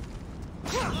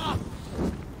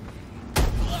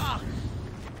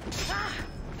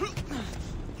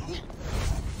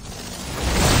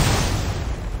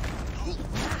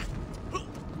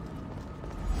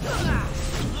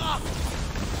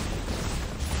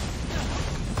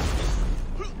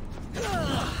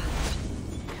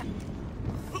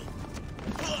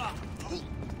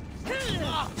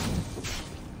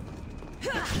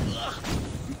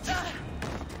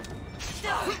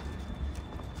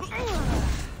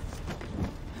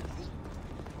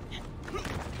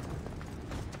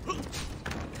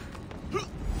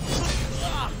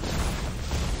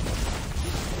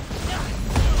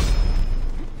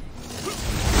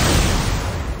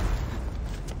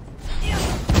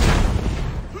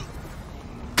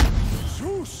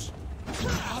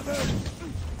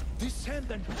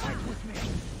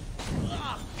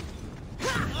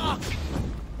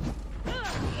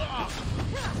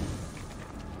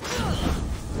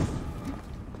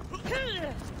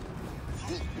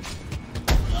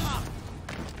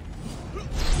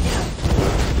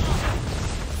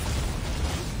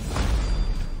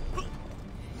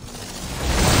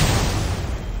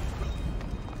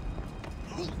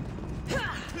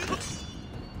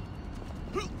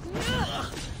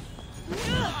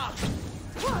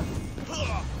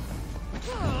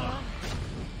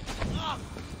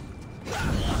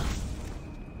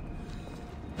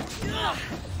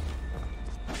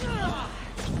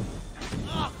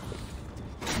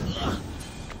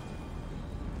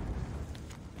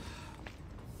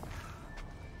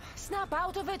 Snap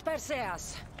out of it,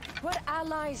 Perseus! We're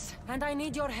allies, and I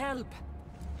need your help.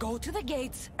 Go to the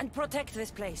gates and protect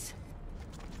this place.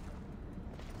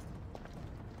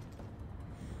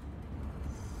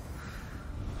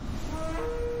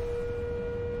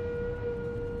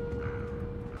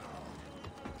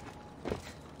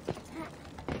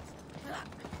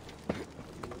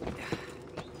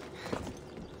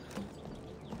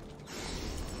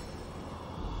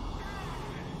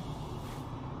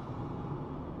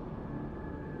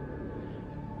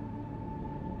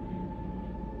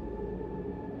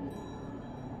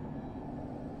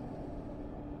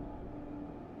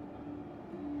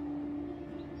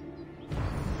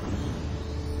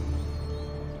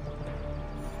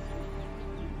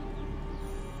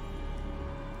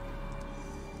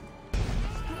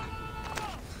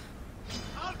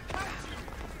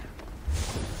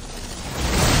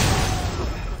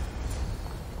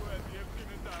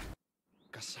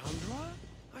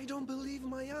 I don't believe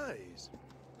my eyes.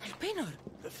 Elpenor!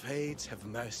 The fates have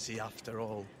mercy after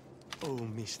all. Oh,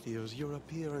 Misthios, your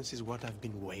appearance is what I've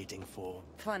been waiting for.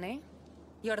 Funny.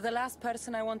 You're the last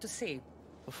person I want to see.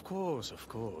 Of course, of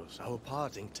course. Our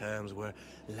parting terms were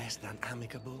less than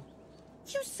amicable.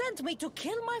 You sent me to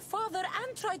kill my father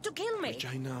and tried to kill me! Which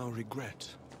I now regret.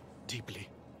 Deeply.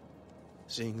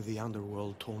 Seeing the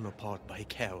underworld torn apart by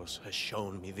chaos has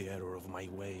shown me the error of my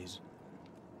ways.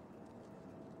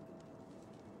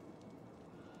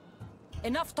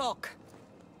 Enough talk!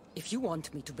 If you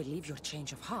want me to believe your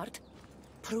change of heart,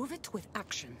 prove it with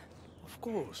action. Of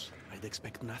course. I'd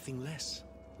expect nothing less.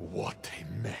 What a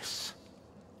mess.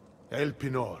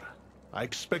 Elpenor, I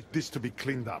expect this to be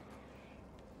cleaned up.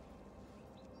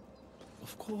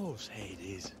 Of course,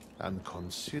 Hades. And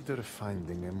consider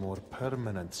finding a more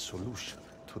permanent solution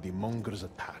to the Monger's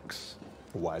attacks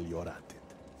while you're at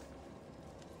it.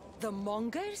 The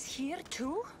Mongers here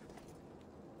too?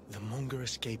 The Monger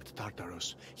escaped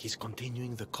Tartarus. He's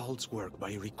continuing the cult's work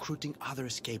by recruiting other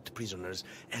escaped prisoners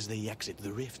as they exit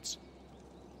the rifts.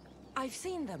 I've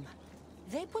seen them.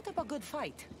 They put up a good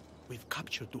fight. We've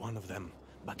captured one of them,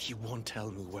 but he won't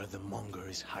tell me where the Monger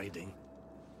is hiding.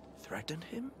 Threaten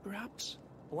him, perhaps?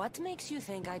 What makes you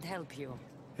think I'd help you?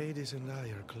 Hades and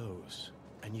I are close,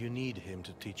 and you need him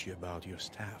to teach you about your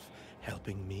staff.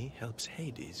 Helping me helps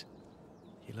Hades.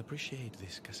 He'll appreciate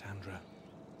this, Cassandra.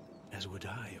 As would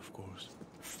I, of course.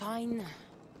 Fine.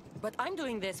 But I'm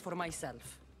doing this for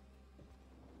myself.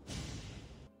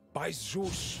 By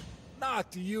Zeus,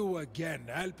 not you again,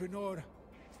 Elpenor.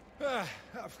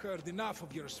 I've heard enough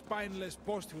of your spineless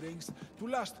posturings to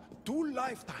last 2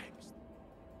 lifetimes.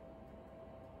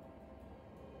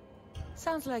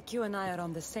 Sounds like you and I are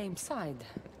on the same side.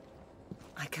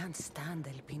 I can't stand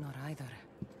Elpenor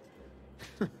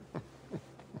either.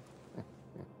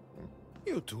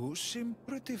 You two seem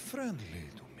pretty friendly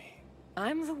to me.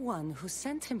 I'm the one who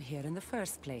sent him here in the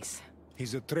first place.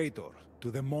 He's a traitor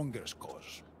to the Monger's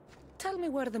cause. Tell me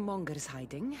where the Monger's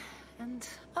hiding, and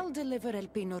I'll deliver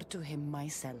Elpenor to him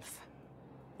myself.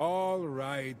 All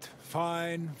right,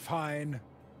 fine, fine.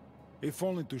 If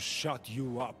only to shut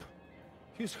you up.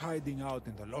 He's hiding out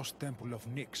in the lost temple of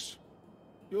Nyx.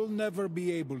 You'll never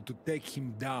be able to take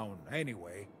him down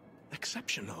anyway.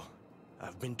 Exceptional.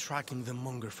 I've been tracking the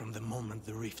Monger from the moment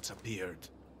the rifts appeared.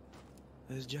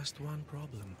 There's just one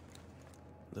problem.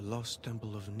 The lost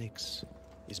temple of Nyx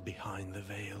is behind the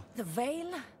veil. The veil?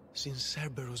 Since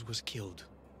Cerberus was killed,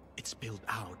 it spilled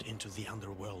out into the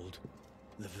underworld.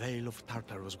 The Veil of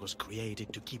Tartarus was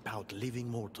created to keep out living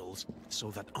mortals,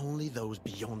 so that only those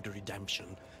beyond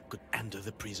redemption could enter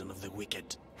the prison of the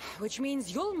wicked. Which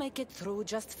means you'll make it through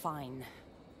just fine.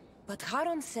 But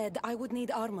Charon said I would need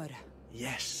armor.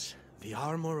 Yes, the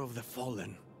armor of the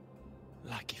fallen.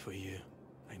 Lucky for you,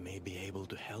 I may be able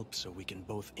to help so we can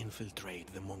both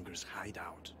infiltrate the Monger's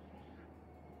hideout.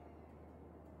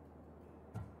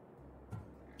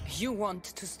 You want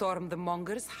to storm the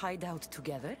Monger's hideout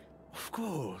together? Of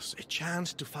course, a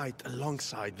chance to fight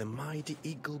alongside the mighty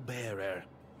Eagle Bearer.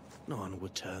 No one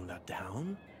would turn that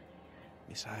down.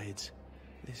 Besides,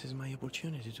 this is my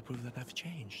opportunity to prove that I've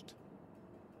changed.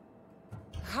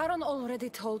 Charon already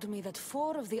told me that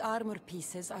 4 of the armor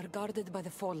pieces are guarded by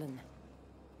the Fallen,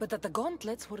 but that the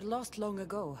gauntlets were lost long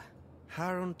ago.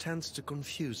 Charon tends to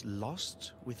confuse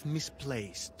lost with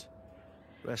misplaced.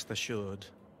 Rest assured,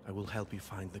 I will help you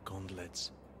find the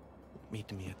gauntlets.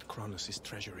 Meet me at Kronos'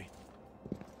 treasury.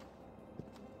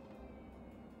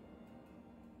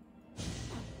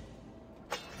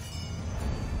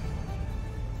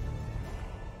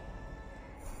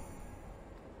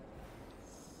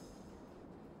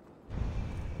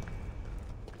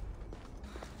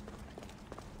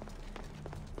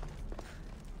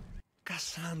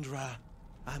 Cassandra,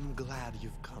 I'm glad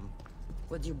you've come.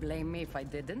 Would you blame me if I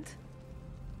didn't?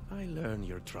 I learn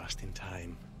your trust in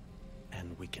time,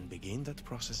 and we can begin that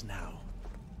process now.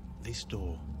 This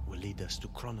door will lead us to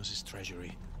Kronos'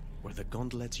 treasury, where the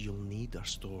gauntlets you'll need are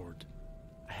stored.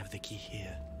 I have the key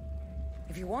here.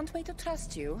 If you want me to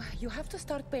trust you, you have to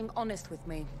start being honest with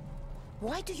me.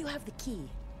 Why do you have the key?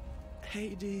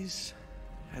 Hades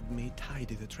had me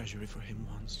tidy the treasury for him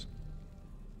once.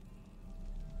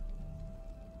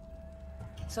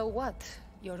 So what?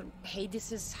 You're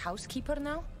Hades' housekeeper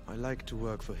now? I like to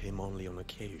work for him only on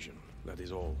occasion, that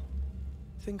is all.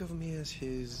 Think of me as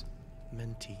his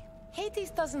mentee. Hades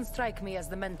doesn't strike me as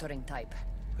the mentoring type.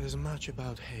 There's much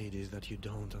about Hades that you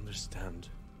don't understand.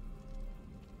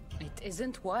 It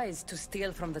isn't wise to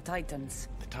steal from the Titans.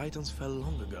 The Titans fell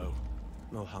long ago.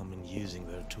 No harm in using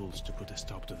their tools to put a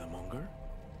stop to the Monger.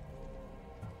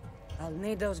 I'll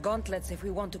need those gauntlets if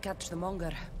we want to catch the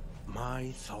Monger.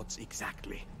 My thoughts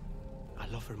exactly.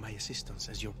 I'll offer my assistance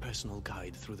as your personal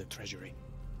guide through the treasury.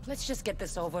 Let's just get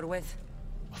this over with.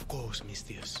 Of course,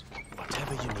 Mistius.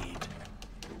 Whatever you need.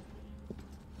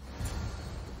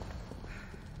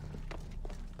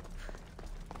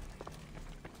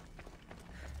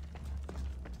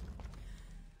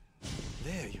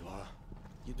 There you are.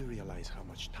 You do realize how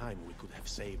much time we could have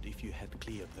saved if you had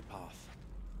cleared the path.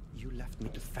 You left me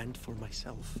to fend for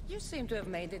myself. You seem to have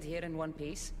made it here in one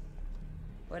piece.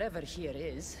 Whatever here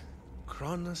is.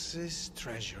 Kronos'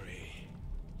 treasury.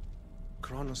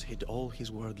 Kronos hid all his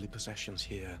worldly possessions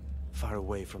here, far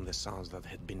away from the sounds that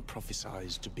had been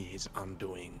prophesied to be his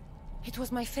undoing. It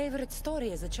was my favorite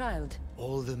story as a child.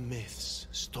 All the myths,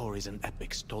 stories, and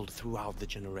epics told throughout the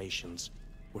generations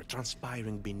were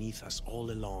transpiring beneath us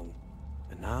all along.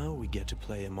 And now we get to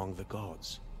play among the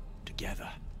gods, together.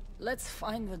 Let's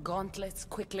find the gauntlets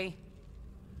quickly.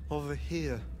 Over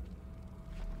here.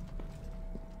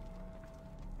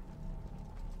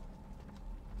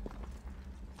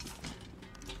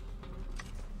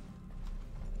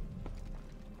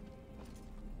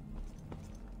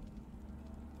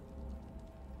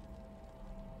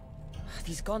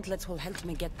 These gauntlets will help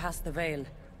me get past the veil.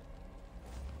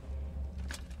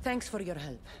 Thanks for your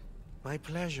help. My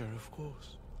pleasure, of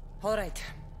course. All right.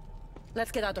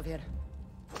 Let's get out of here.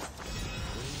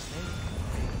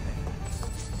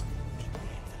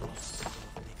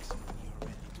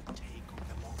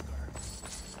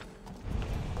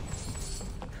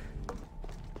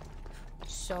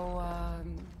 So,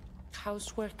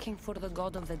 how's working for the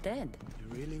god of the dead? You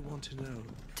really want to know?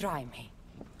 Try me.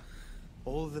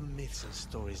 All the myths and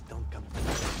stories don't come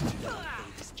close to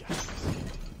Hades' justice.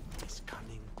 He's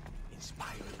cunning,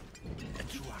 inspiring, a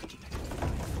true architect of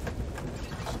life.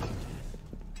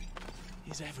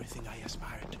 He's everything I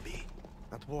aspired to be.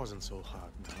 That wasn't so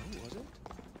hard now, was it?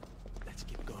 Let's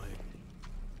keep going.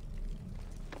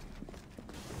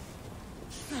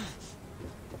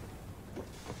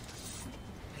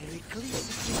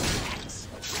 Pericles,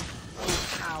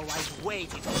 oh, how I've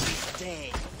waited for this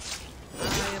day.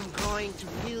 I am going to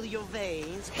heal your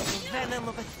veins with the venom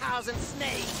of 1,000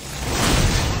 snakes.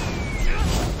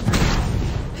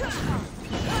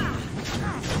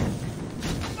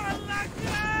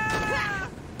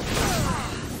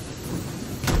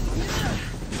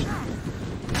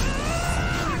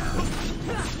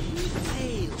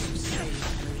 Hail, Saint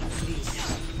Pericles.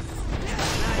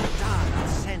 I died and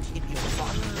sent him your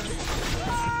body.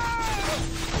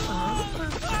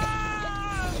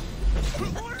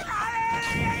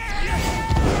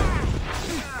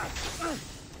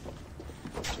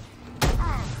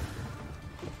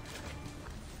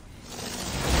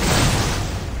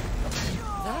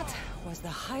 That was the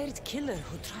hired killer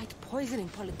who tried poisoning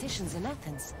politicians in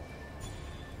Athens.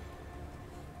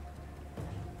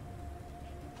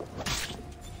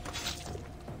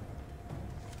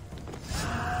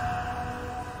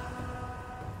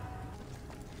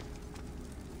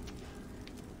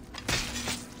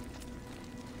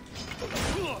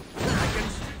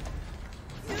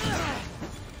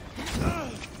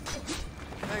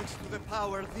 Thanks to the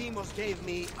power Demos gave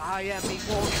me, I am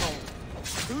immortal.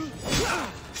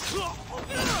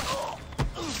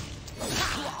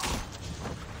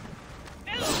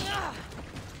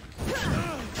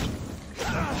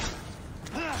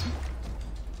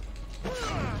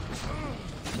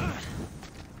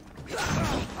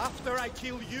 After I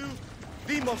kill you,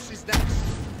 Demos is next.